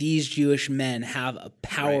Samaritans that these Jewish men have a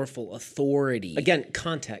powerful authority. Again,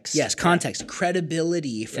 context. Yes, context,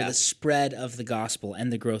 credibility for Yeah. the spread of the gospel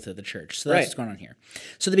and the growth of the church. So that's Right. what's going on here.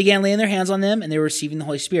 So they began laying their hands on them and they were receiving the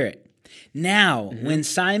Holy Spirit. Now, when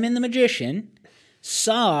Simon the magician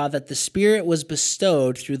saw that the Spirit was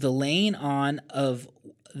bestowed through the laying on of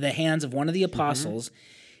the hands of one of the apostles,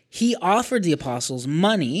 he offered the apostles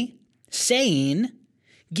money, saying,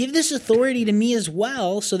 give this authority to me as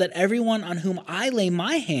well, so that everyone on whom I lay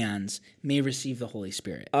my hands may receive the Holy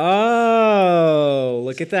Spirit. Oh,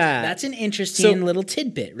 look at that. That's an interesting little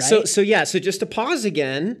tidbit, right? So just to pause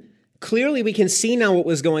again, clearly we can see now what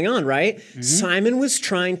was going on, right? Simon was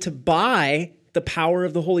trying to buy the power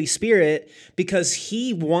of the Holy Spirit because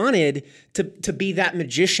he wanted to be that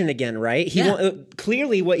magician again, right?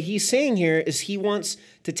 Clearly what he's saying here is he wants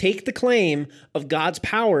to take the claim of God's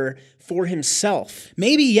power for himself.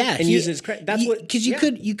 Maybe, yeah. And use his credit. That's what- because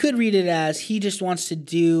you could read it as he just wants to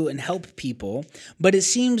do and help people, but it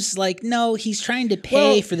seems like no, he's trying to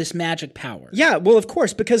pay for this magic power. Yeah, well, of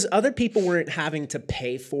course, because other people weren't having to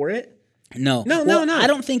pay for it. No. No. I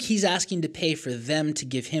don't think he's asking to pay for them to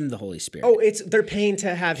give him the Holy Spirit. Oh, they're paying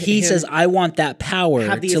to have He him. says, I want that power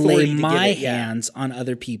have the to authority lay to give my it, yeah. hands on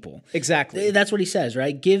other people. Exactly. That's what he says,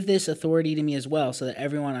 right? Give this authority to me as well, so that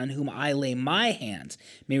everyone on whom I lay my hands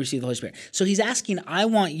may receive the Holy Spirit. So he's asking, I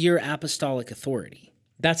want your apostolic authority.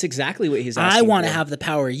 That's exactly what he's asking I want to for. have the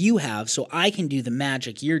power you have so I can do the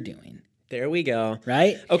magic you're doing. There we go.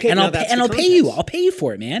 Right? Okay, and now I'll that's pay, and the I'll pay you. context. I'll pay you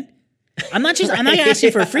for it, man. I'm not gonna ask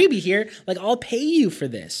you for a freebie here. Like, I'll pay you for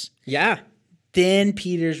this. Yeah. Then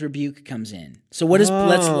Peter's rebuke comes in. So what is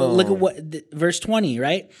let's look at what verse 20,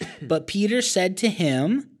 right? But Peter said to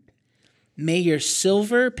him, may your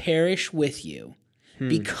silver perish with you,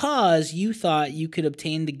 because you thought you could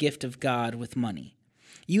obtain the gift of God with money.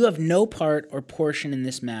 You have no part or portion in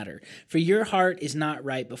this matter, for your heart is not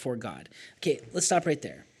right before God. Okay, let's stop right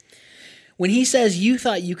there. When he says you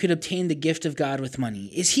thought you could obtain the gift of God with money,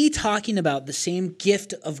 is he talking about the same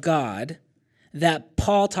gift of God that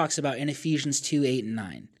Paul talks about in Ephesians 2, 8, and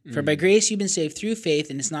 9? For by grace you've been saved through faith,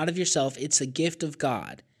 and it's not of yourself, it's a gift of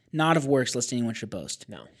God. not of works, lest anyone should boast.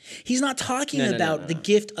 No. He's not talking about the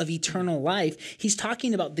gift of eternal life. He's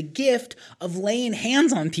talking about the gift of laying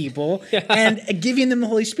hands on people and giving them the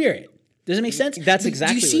Holy Spirit. Does it make sense? That's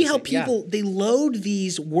exactly Do you see how what it's saying. people, they load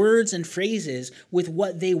these words and phrases with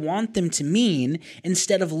what they want them to mean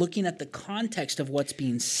instead of looking at the context of what's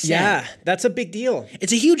being said? Yeah, that's a big deal.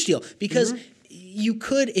 It's a huge deal because you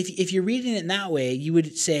could, if you're reading it in that way, you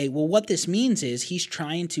would say, well, what this means is he's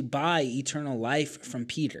trying to buy eternal life from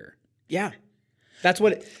Peter. Yeah.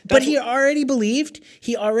 But he already believed,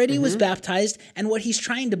 he already was baptized, and what he's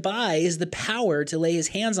trying to buy is the power to lay his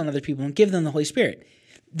hands on other people and give them the Holy Spirit.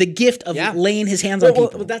 The gift of laying his hands on people.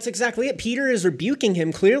 Well, that's exactly it. Peter is rebuking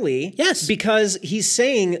him clearly. Yes. Because he's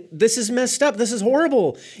saying, this is messed up. This is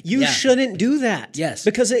horrible. You shouldn't do that. Yes.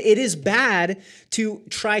 Because it is bad to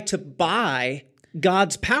try to buy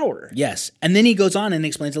God's power. Yes. And then he goes on and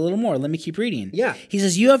explains a little more. Let me keep reading. Yeah. He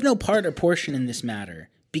says, you have no part or portion in this matter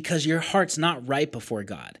because your heart's not right before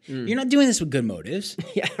God. You're not doing this with good motives.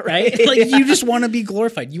 Yeah, right? Like you just want to be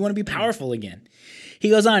glorified. You want to be powerful again. He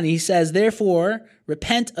goes on, he says, therefore,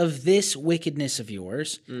 repent of this wickedness of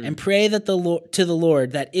yours and pray that to the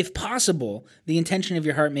Lord that, if possible, the intention of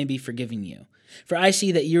your heart may be forgiven you. For I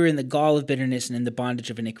see that you're in the gall of bitterness and in the bondage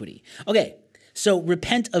of iniquity. Okay, so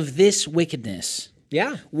repent of this wickedness.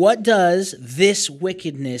 Yeah. What does this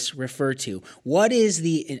wickedness refer to? What is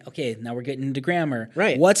okay, now we're getting into grammar.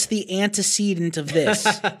 Right. What's the antecedent of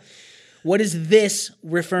this? What is this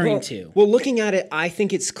referring to? Well, looking at it, I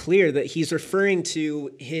think it's clear that he's referring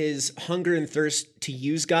to his hunger and thirst to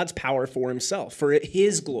use God's power for himself, for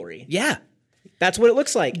his glory. Yeah. That's what it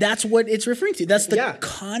looks like. That's what it's referring to. That's the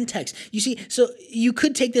context. You see, so you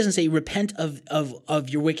could take this and say, repent of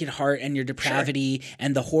your wicked heart and your depravity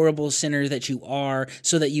and the horrible sinner that you are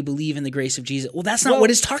so that you believe in the grace of Jesus. Well, that's not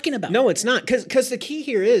what it's talking about. No, it's not. Because the key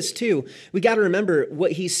here is, too, we got to remember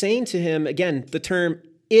what he's saying to him, again, the term,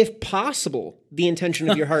 if possible, the intention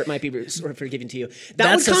of your heart might be forgiven to you.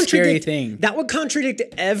 That's a scary thing. That would contradict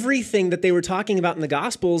everything that they were talking about in the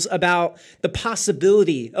Gospels about the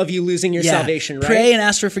possibility of you losing your salvation, right? Pray and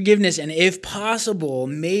ask for forgiveness, and if possible,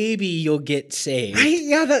 maybe you'll get saved. Right?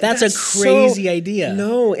 Yeah, that's a crazy idea.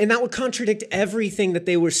 No, and that would contradict everything that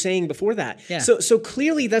they were saying before that. Yeah. So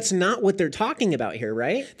clearly that's not what they're talking about here,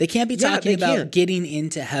 right? They can't be talking about getting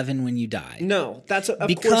into heaven when you die. No, that's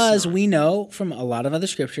because we know from a lot of other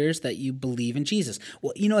scriptures that you believe in Jesus.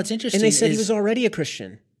 Well, you know what's interesting? And they said he was already a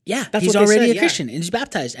Christian. Yeah, that's he's what they already said, a Christian and he's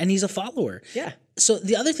baptized and he's a follower. Yeah. So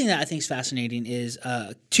the other thing that I think is fascinating is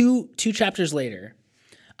two chapters later,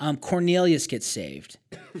 Cornelius gets saved,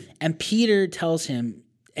 and Peter tells him,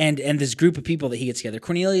 and this group of people that he gets together.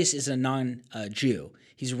 Cornelius is a non-Jew.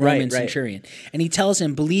 He's a Roman centurion, and he tells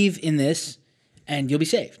him, "Believe in this, and you'll be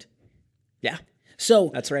saved." Yeah.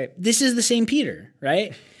 So that's right. This is the same Peter,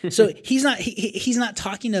 right? So he's not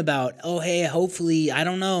talking about, oh, hey, hopefully, I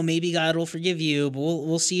don't know, maybe God will forgive you, but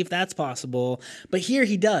we'll see if that's possible. But here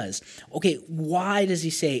he does. Okay, why does he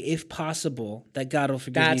say, if possible, that God will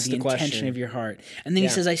forgive you the intention of your heart? And then he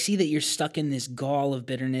says, I see that you're stuck in this gall of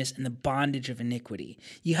bitterness and the bondage of iniquity.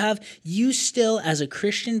 You still, as a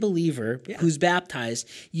Christian believer who's baptized,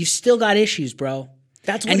 you still got issues, bro.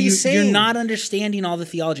 That's what he's saying. You're not understanding all the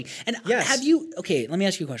theology. And let me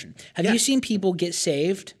ask you a question. Have you seen people get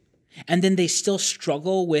saved and then they still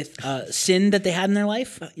struggle with sin that they had in their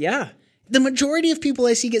life? Yeah. The majority of people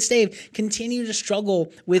I see get saved continue to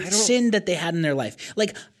struggle with sin that they had in their life.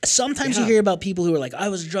 Like sometimes you hear about people who are like, I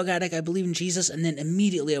was a drug addict, I believe in Jesus, and then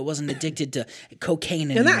immediately I wasn't addicted to cocaine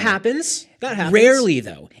anymore. And that happens. Rarely,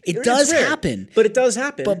 though. It does happen. But it does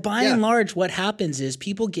happen. But by and large, what happens is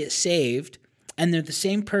people get saved and they're the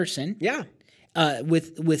same person. Yeah.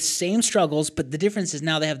 With same struggles, but the difference is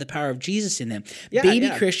now they have the power of Jesus in them.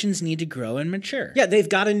 Christians need to grow and mature. Yeah, they've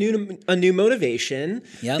got a new motivation.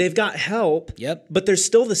 Yep. They've got help. Yep. But they're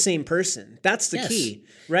still the same person. That's the key,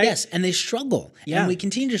 right? Yes, and they struggle. Yeah. And we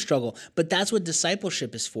continue to struggle. But that's what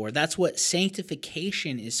discipleship is for. That's what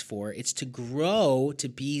sanctification is for. It's to grow to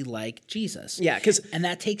be like Jesus. Yeah, and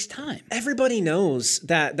that takes time. Everybody knows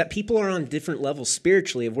that people are on different levels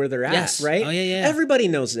spiritually of where they're at, right? Oh, yeah. Everybody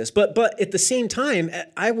knows this. But at the same time,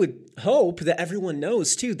 I would hope that everyone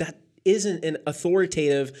knows too that isn't an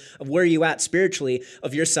authoritative of where you at spiritually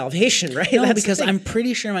of your salvation, right? No, because I'm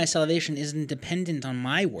pretty sure my salvation isn't dependent on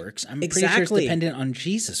my works. I'm pretty sure it's dependent on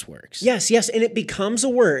Jesus' works. Yes, and it becomes a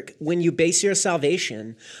work when you base your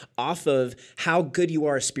salvation off of how good you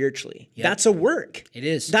are spiritually. Yep. That's a work. It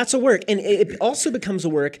is. That's a work. And it also becomes a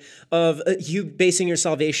work of you basing your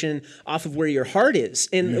salvation off of where your heart is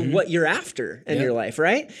and what you're after in your life,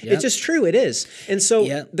 right? Yep. It's just true. It is. And so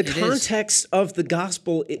the context of the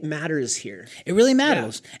gospel, it matters matters here. It really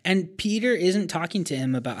matters. Yeah. And Peter isn't talking to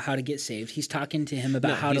him about how to get saved. He's talking to him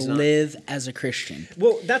about how to live as a Christian.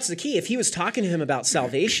 Well, that's the key. If he was talking to him about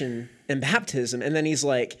salvation and baptism, and then he's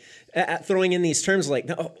like throwing in these terms like,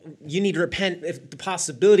 no, you need to repent, if the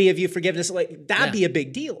possibility of you forgiveness, like that'd be a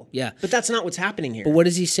big deal. Yeah. But that's not what's happening here. But what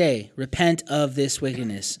does he say? Repent of this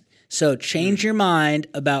wickedness. So change your mind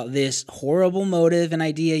about this horrible motive and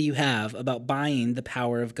idea you have about buying the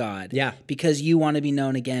power of God. Yeah. Because you want to be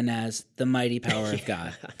known again as the mighty power of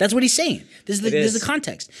God. That's what he's saying. This is the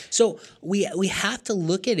context. So we have to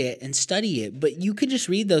look at it and study it, but you could just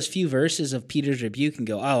read those few verses of Peter's rebuke and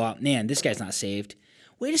go, oh, man, this guy's not saved.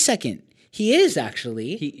 Wait a second. He is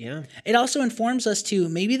actually. It also informs us too,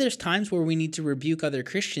 maybe there's times where we need to rebuke other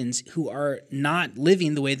Christians who are not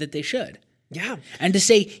living the way that they should. Yeah. And to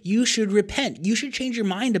say, you should repent. You should change your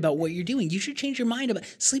mind about what you're doing. You should change your mind about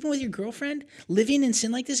sleeping with your girlfriend, living in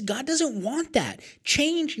sin like this. God doesn't want that.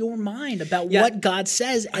 Change your mind about what God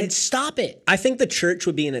says and stop it. I think the church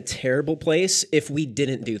would be in a terrible place if we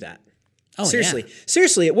didn't do that. Oh, seriously. Yeah.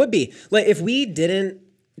 Seriously, it would be. Like if we didn't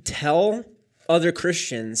tell other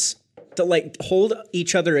Christians to like hold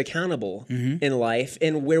each other accountable in life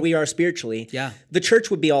and where we are spiritually, the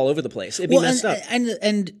church would be all over the place. It'd be messed up.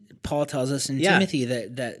 And Paul tells us in Timothy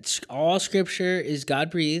that all Scripture is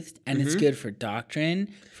God-breathed, and it's good for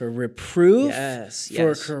doctrine, for reproof,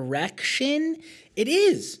 for correction. It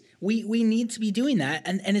is. We need to be doing that,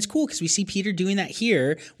 and it's cool because we see Peter doing that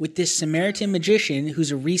here with this Samaritan magician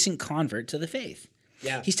who's a recent convert to the faith.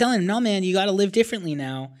 Yeah. He's telling him, no, man, you got to live differently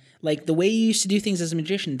now. Like the way you used to do things as a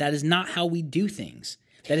magician, that is not how we do things.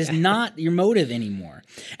 That is not your motive anymore.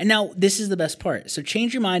 And now this is the best part. So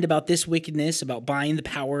change your mind about this wickedness, about buying the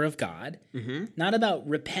power of God, not about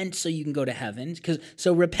repent so you can go to heaven.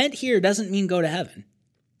 So repent here doesn't mean go to heaven.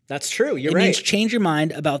 That's true. You're right. It means change your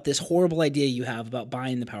mind about this horrible idea you have about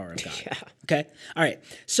buying the power of God. Yeah. Okay? All right.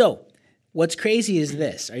 So what's crazy is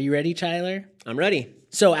this. Are you ready, Tyler? I'm ready.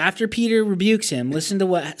 So after Peter rebukes him, listen to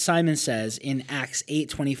what Simon says in Acts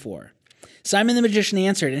 8:24. Simon the magician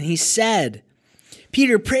answered, and he said,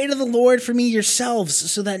 Peter, pray to the Lord for me yourselves,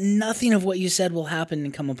 so that nothing of what you said will happen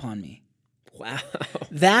and come upon me. Wow.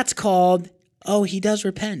 That's called, he does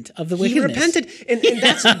repent of the wickedness. He repented,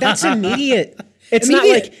 and that's immediate. It's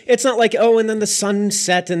not like, and then the sun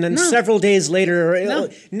set, and then several days later.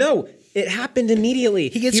 No, it happened immediately.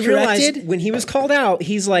 He gets realized corrected. When he was called out,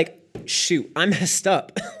 he's like, shoot, I messed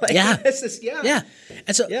up.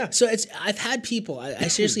 And so it's, I've had people, I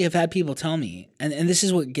seriously have had people tell me, and this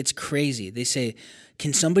is what gets crazy. They say,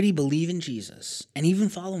 can somebody believe in Jesus and even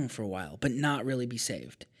follow him for a while, but not really be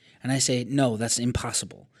saved? And I say, no, that's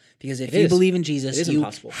impossible. Because if you believe in Jesus, you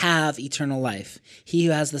have eternal life. He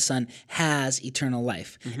who has the Son has eternal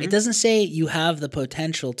life. It doesn't say you have the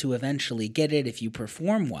potential to eventually get it if you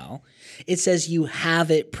perform well. It says you have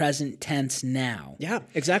it present tense now. Yeah,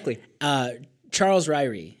 exactly. Charles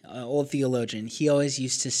Ryrie, old theologian, he always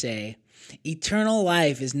used to say, eternal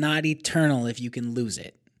life is not eternal if you can lose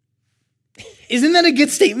it. Isn't that a good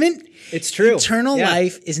statement? It's true. Eternal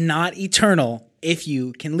life is not eternal if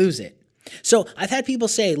you can lose it. So I've had people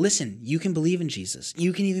say, listen, you can believe in Jesus.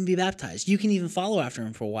 You can even be baptized. You can even follow after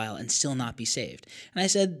him for a while and still not be saved. And I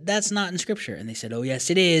said, that's not in Scripture. And they said, oh, yes,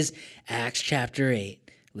 it is. Acts chapter 8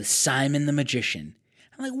 with Simon the magician.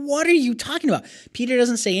 I'm like, what are you talking about? Peter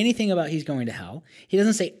doesn't say anything about he's going to hell. He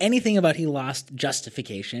doesn't say anything about he lost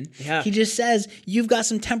justification. Yeah. He just says, you've got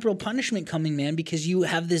some temporal punishment coming, man, because you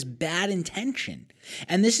have this bad intention.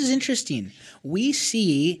 And this is interesting. We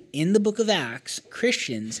see in the book of Acts,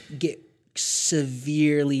 Christians get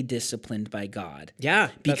severely disciplined by God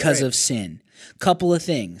because of sin. Couple of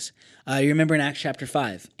things. You remember in Acts chapter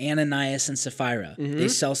 5, Ananias and Sapphira, they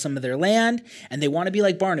sell some of their land and they want to be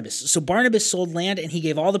like Barnabas. So Barnabas sold land and he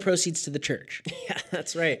gave all the proceeds to the church. Yeah,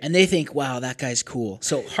 that's right. And they think, wow, that guy's cool.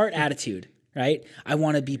 So heart attitude, right? I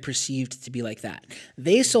want to be perceived to be like that.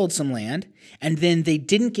 They sold some land and then they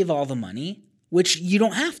didn't give all the money, which you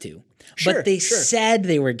don't have to. But they said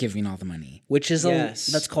they were giving all the money, which is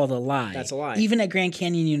that's called a lie. That's a lie. Even at Grand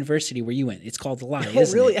Canyon University where you went, it's called a lie.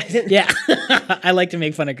 Oh, really? I didn't. Yeah, I like to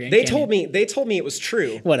make fun of Grand Canyon. They told me it was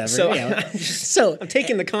true. Whatever. So, I'm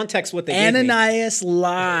taking the context what they gave me. Ananias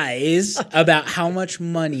lies about how much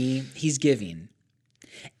money he's giving,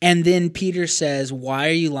 and then Peter says, "Why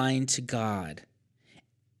are you lying to God?"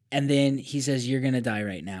 And then he says, "You're gonna die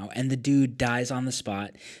right now," and the dude dies on the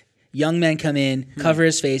spot. Young men come in, cover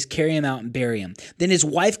his face, carry him out, and bury him. Then his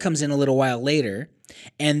wife comes in a little while later,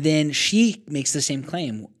 and then she makes the same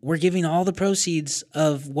claim. We're giving all the proceeds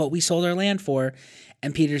of what we sold our land for.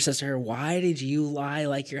 And Peter says to her, why did you lie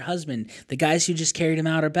like your husband? The guys who just carried him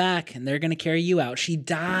out are back, and they're going to carry you out. She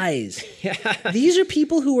dies. These are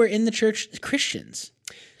people who were in the church Christians.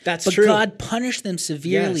 That's but true. God punished them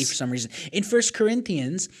severely for some reason. In 1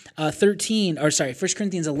 Corinthians 1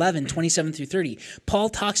 Corinthians 11, 27 through 30, Paul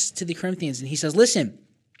talks to the Corinthians and he says, listen,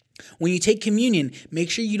 when you take communion, make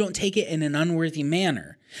sure you don't take it in an unworthy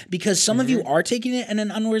manner. Because some of you are taking it in an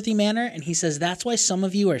unworthy manner, and he says that's why some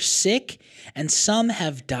of you are sick and some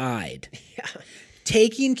have died.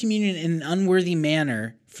 Taking communion in an unworthy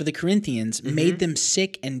manner for the Corinthians made them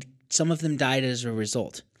sick, and some of them died as a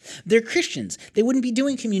result. They're Christians. They wouldn't be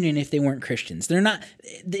doing communion if they weren't Christians. They're not.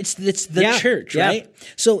 It's the church, right?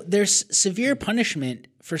 So there's severe punishment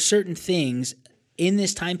for certain things in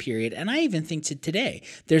this time period, and I even think to today,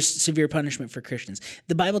 there's severe punishment for Christians.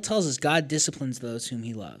 The Bible tells us God disciplines those whom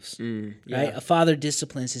he loves, right? A father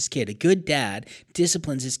disciplines his kid. A good dad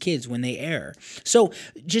disciplines his kids when they err. So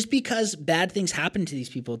just because bad things happen to these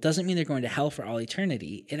people doesn't mean they're going to hell for all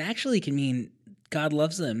eternity. It actually can mean God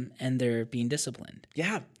loves them and they're being disciplined.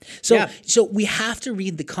 So we have to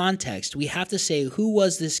read the context. We have to say, who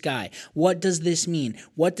was this guy? What does this mean?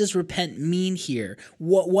 What does repent mean here?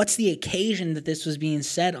 What's the occasion that this was being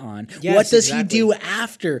said on? What does he do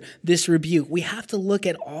after this rebuke? We have to look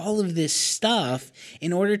at all of this stuff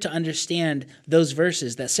in order to understand those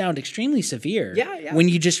verses that sound extremely severe when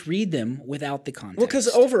you just read them without the context. Well, because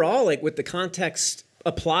overall, like with the context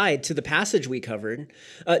applied to the passage we covered,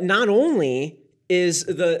 not only is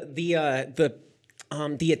the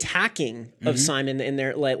attacking of Simon in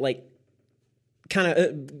there like kind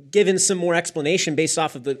of given some more explanation based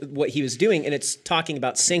off of what he was doing, and it's talking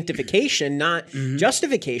about sanctification, not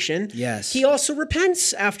justification. Yes, he also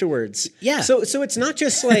repents afterwards. Yeah, so it's not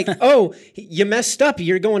just like oh, you messed up,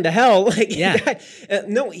 you're going to hell. Like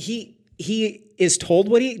no, he is told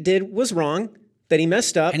what he did was wrong, that he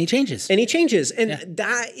messed up, and he changes, and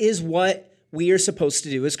that is what we are supposed to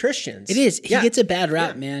do as Christians. It is. He gets a bad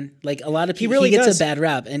rap, man. Like a lot of people, he gets a bad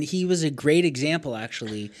rap. And he was a great example,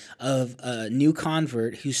 actually, of a new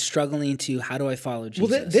convert who's struggling to, how do I follow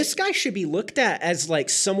Jesus? Well, this guy should be looked at as like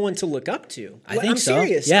someone to look up to. I'm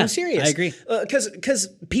serious. Yeah, I'm serious. I agree. Because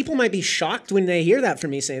people might be shocked when they hear that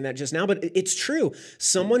from me saying that just now, but it's true.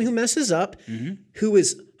 Someone who messes up, who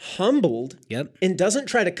is humbled and doesn't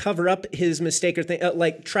try to cover up his mistake or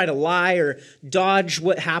like try to lie or dodge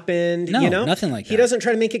what happened. No, nothing like that. He doesn't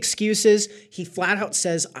try to make excuses. He flat out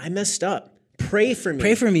says, I messed up. Pray for me.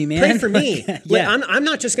 Pray for me, man. Pray for me. Like, I'm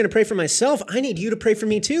not just going to pray for myself. I need you to pray for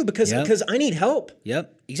me too because I need help.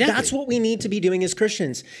 Exactly. That's what we need to be doing as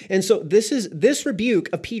Christians. And so this rebuke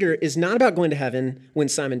of Peter is not about going to heaven when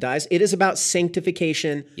Simon dies. It is about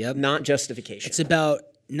sanctification, not justification.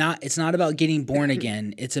 It's not about getting born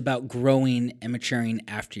again. It's about growing and maturing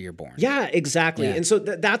after you're born. Yeah, exactly. And so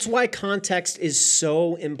that's why context is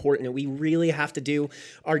so important. We really have to do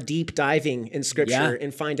our deep diving in Scripture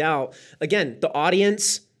and find out, again, the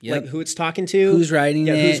audience, like who it's talking to. Who's writing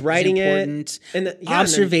it. Who's writing it. And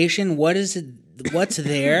observation, what is it? What's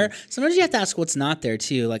there? Sometimes you have to ask what's not there,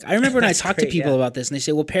 too. Like I remember when I talked to people about this, and they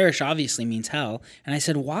say, well, perish obviously means hell. And I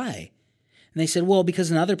said, why? And they said, well,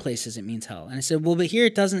 because in other places it means hell. And I said, well, but here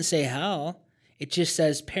it doesn't say hell. It just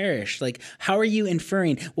says perish. Like, how are you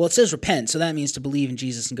inferring? Well, it says repent, so that means to believe in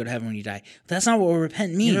Jesus and go to heaven when you die. But that's not what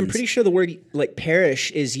repent means. I'm pretty sure the word like perish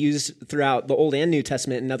is used throughout the Old and New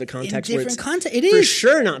Testament in other contexts. In different contexts, it is for is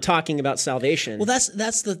sure not talking about salvation. Well, that's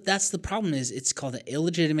the problem. Is it's called an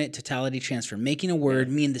illegitimate totality transfer, making a word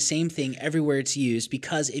mean the same thing everywhere it's used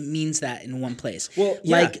because it means that in one place. Well,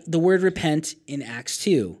 like the word repent in Acts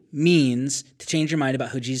 2 means to change your mind about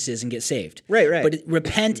who Jesus is and get saved. Right. But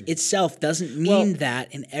repent itself doesn't mean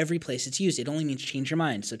that in every place it's used. It only means change your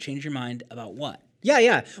mind. So change your mind about what?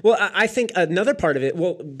 Yeah. Well, I think another part of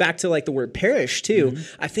it, back to like the word perish too,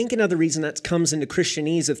 I think another reason that comes into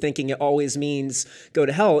Christianese of thinking it always means go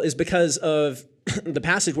to hell is because of the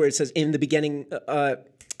passage where it says in the beginning,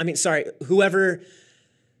 whoever...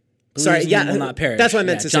 Sorry, will not perish. That's what I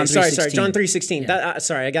meant to say. Sorry, John 3:16. Yeah.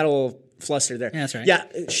 Sorry, I got a little flustered there. Yeah, that's right. Yeah,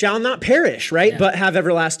 shall not perish, right? Yeah. But have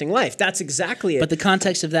everlasting life. That's exactly it. But the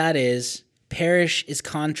context of that is perish is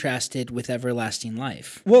contrasted with everlasting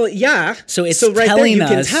life. Well, yeah. So it's right telling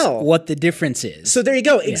there, us what the difference is. So there you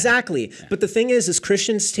go. Exactly. Yeah. But the thing is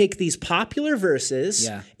Christians take these popular verses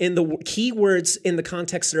in the key words in the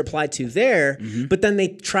context they're applied to there, but then they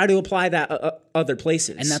try to apply that other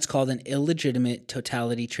places. And that's called an illegitimate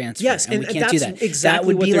totality transfer. Yes, and we can't do that.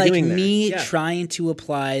 Exactly that would be like me there. trying to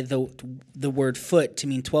apply the word foot to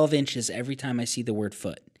mean 12 inches every time I see the word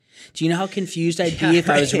foot. Do you know how confused I'd be if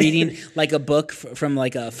I was reading like a book from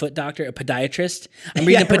like a foot doctor, a podiatrist? I'm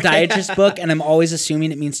reading a podiatrist book and I'm always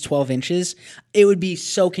assuming it means 12 inches. It would be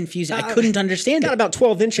so confusing. I couldn't understand Got it. about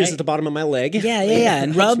 12 inches at the bottom of my leg. Yeah.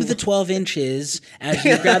 And rub the 12 inches as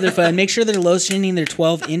you grab their foot and make sure they're lotioning their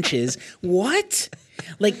 12 inches. What?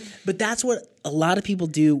 But that's what a lot of people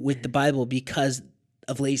do with the Bible because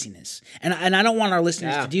of laziness. And I don't want our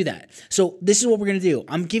listeners to do that. So this is what we're going to do.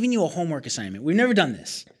 I'm giving you a homework assignment. We've never done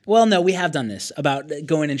this. Well, no, we have done this about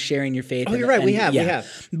going and sharing your faith. Oh, you're right. We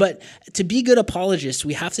have. But to be good apologists,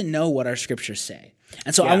 we have to know what our scriptures say.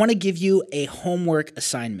 And so I want to give you a homework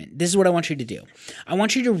assignment. This is what I want you to do. I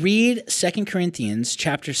want you to read 2 Corinthians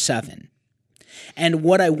chapter 7. And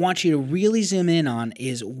what I want you to really zoom in on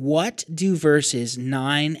is, what do verses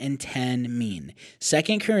 9 and 10 mean?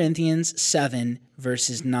 2 Corinthians 7,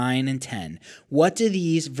 verses 9 and 10. What do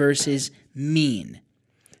these verses mean?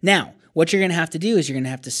 Now, what you're going to have to do is you're going to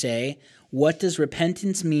have to say, what does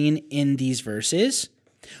repentance mean in these verses?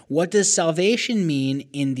 What does salvation mean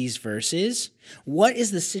in these verses? What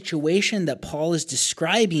is the situation that Paul is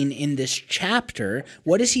describing in this chapter?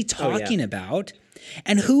 What is he talking about?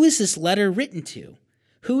 And who is this letter written to?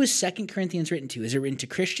 Who is 2 Corinthians written to? Is it written to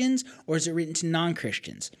Christians or is it written to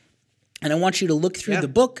non-Christians? And I want you to look through the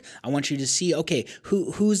book. I want you to see, okay,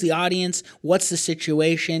 who's the audience? What's the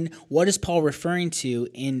situation? What is Paul referring to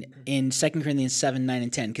in 2 Corinthians 7, 9,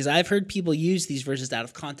 and 10? Because I've heard people use these verses out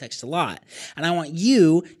of context a lot. And I want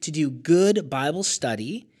you to do good Bible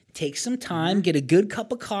study, take some time, get a good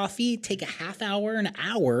cup of coffee, take a half hour, an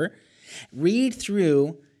hour, read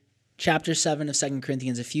through chapter 7 of 2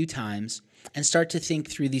 Corinthians a few times, and start to think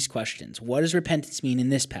through these questions. What does repentance mean in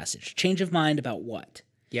this passage? Change of mind about what?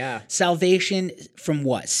 Yeah. Salvation from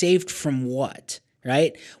what? Saved from what?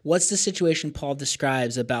 Right? What's the situation Paul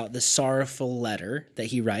describes about the sorrowful letter that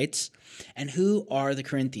he writes? And who are the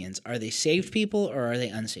Corinthians? Are they saved people or are they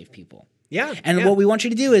unsaved people? Yeah. And what we want you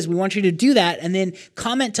to do is we want you to do that and then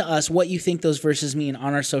comment to us what you think those verses mean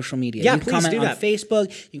on our social media. Yeah, you can please comment do on that. Facebook,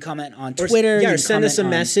 you can comment on Twitter, or send us a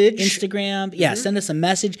message. Instagram. Yeah, send us a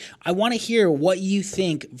message. I want to hear what you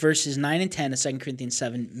think verses 9 and 10 of 2 Corinthians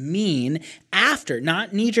 7 mean after,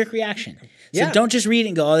 not knee-jerk reaction. So don't just read it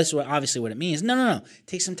and go, oh, this is obviously what it means. No.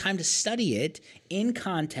 Take some time to study it in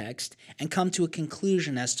context and come to a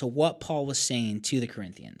conclusion as to what Paul was saying to the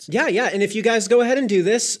Corinthians. Yeah. And if you guys go ahead and do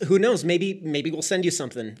this, who knows? Maybe we'll send you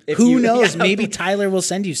something. Who knows? Maybe Tyler will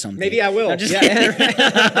send you something. Maybe I will.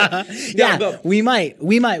 But we might.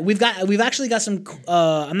 We've actually got some.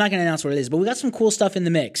 I'm not going to announce what it is, but we got some cool stuff in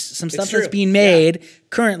the mix. Some stuff that's being made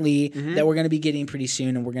currently that we're going to be getting pretty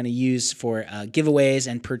soon, and we're going to use for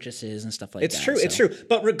giveaways and purchases and stuff like that. It's true.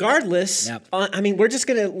 But regardless, we're just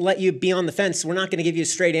going to let you be on the fence. We're not going to give you a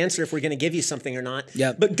straight answer if we're going to give you something or not.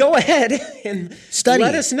 Yep. But go ahead and study.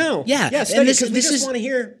 Let us know. Yeah. Study, because we just want to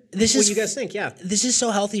hear what you guys think. Yeah. This is so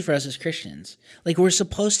healthy for us as Christians. Like, we're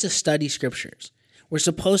supposed to study scriptures. We're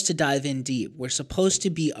supposed to dive in deep. We're supposed to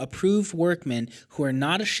be approved workmen who are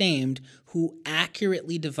not ashamed, who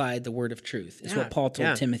accurately divide the word of truth, is what Paul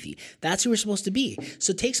told Timothy. That's who we're supposed to be.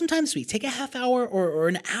 So take some time this week. Take a half hour or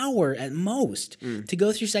an hour at most to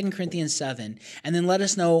go through 2 Corinthians 7, and then let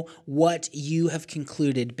us know what you have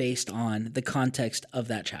concluded based on the context of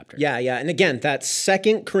that chapter. Yeah. And again, that's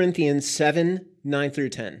 2 Corinthians 7, 9 through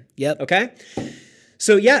 10. Yep. Okay?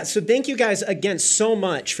 So thank you guys again so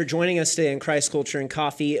much for joining us today in Christ Culture and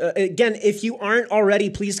Coffee. Again, if you aren't already,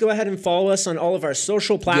 please go ahead and follow us on all of our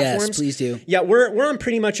social platforms. Yes, please do. Yeah, we're on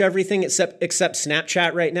pretty much everything except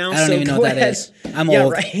Snapchat right now. I don't even know what that is. I'm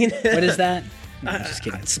old. Right? What is that? No, just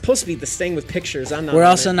kidding. It's supposed to be this thing with pictures. I'm not. We're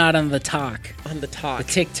also not on the Talk. On the Talk.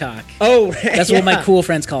 The TikTok. Oh, right. That's what my cool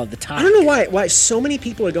friends call it, the Talk. I don't know why so many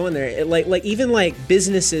people are going there. Like even like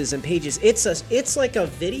businesses and pages. It's like a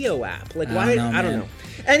video app. Like why? I don't know.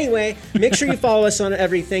 Anyway, make sure you follow us on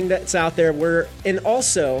everything that's out there. And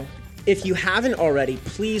also, if you haven't already,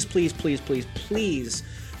 please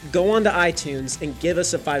go onto iTunes and give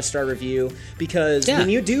us a 5-star review, because when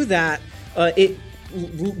you do that, it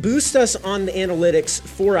boosts us on the analytics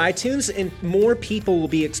for iTunes, and more people will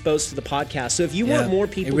be exposed to the podcast. So if you want more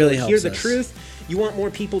people to hear the truth, you want more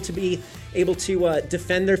people to be able to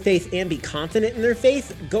defend their faith and be confident in their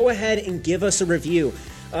faith, go ahead and give us a review.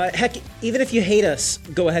 Heck, even if you hate us,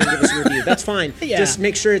 go ahead and give us a review. That's fine. Just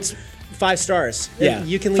make sure it's 5 stars. Yeah,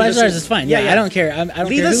 you can leave 5 stars is fine. Yeah, I don't care. I don't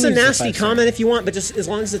leave care us who a leaves nasty comment if you want, but just as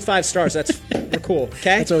long as it's 5 stars, we're cool.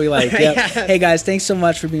 Okay, that's what we like. Yep. Hey guys, thanks so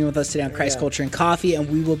much for being with us today on Christ Culture and Coffee, and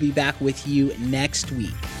we will be back with you next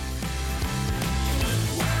week.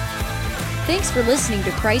 Thanks for listening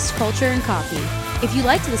to Christ Culture and Coffee. If you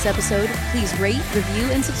liked this episode, please rate, review,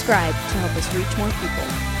 and subscribe to help us reach more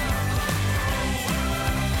people.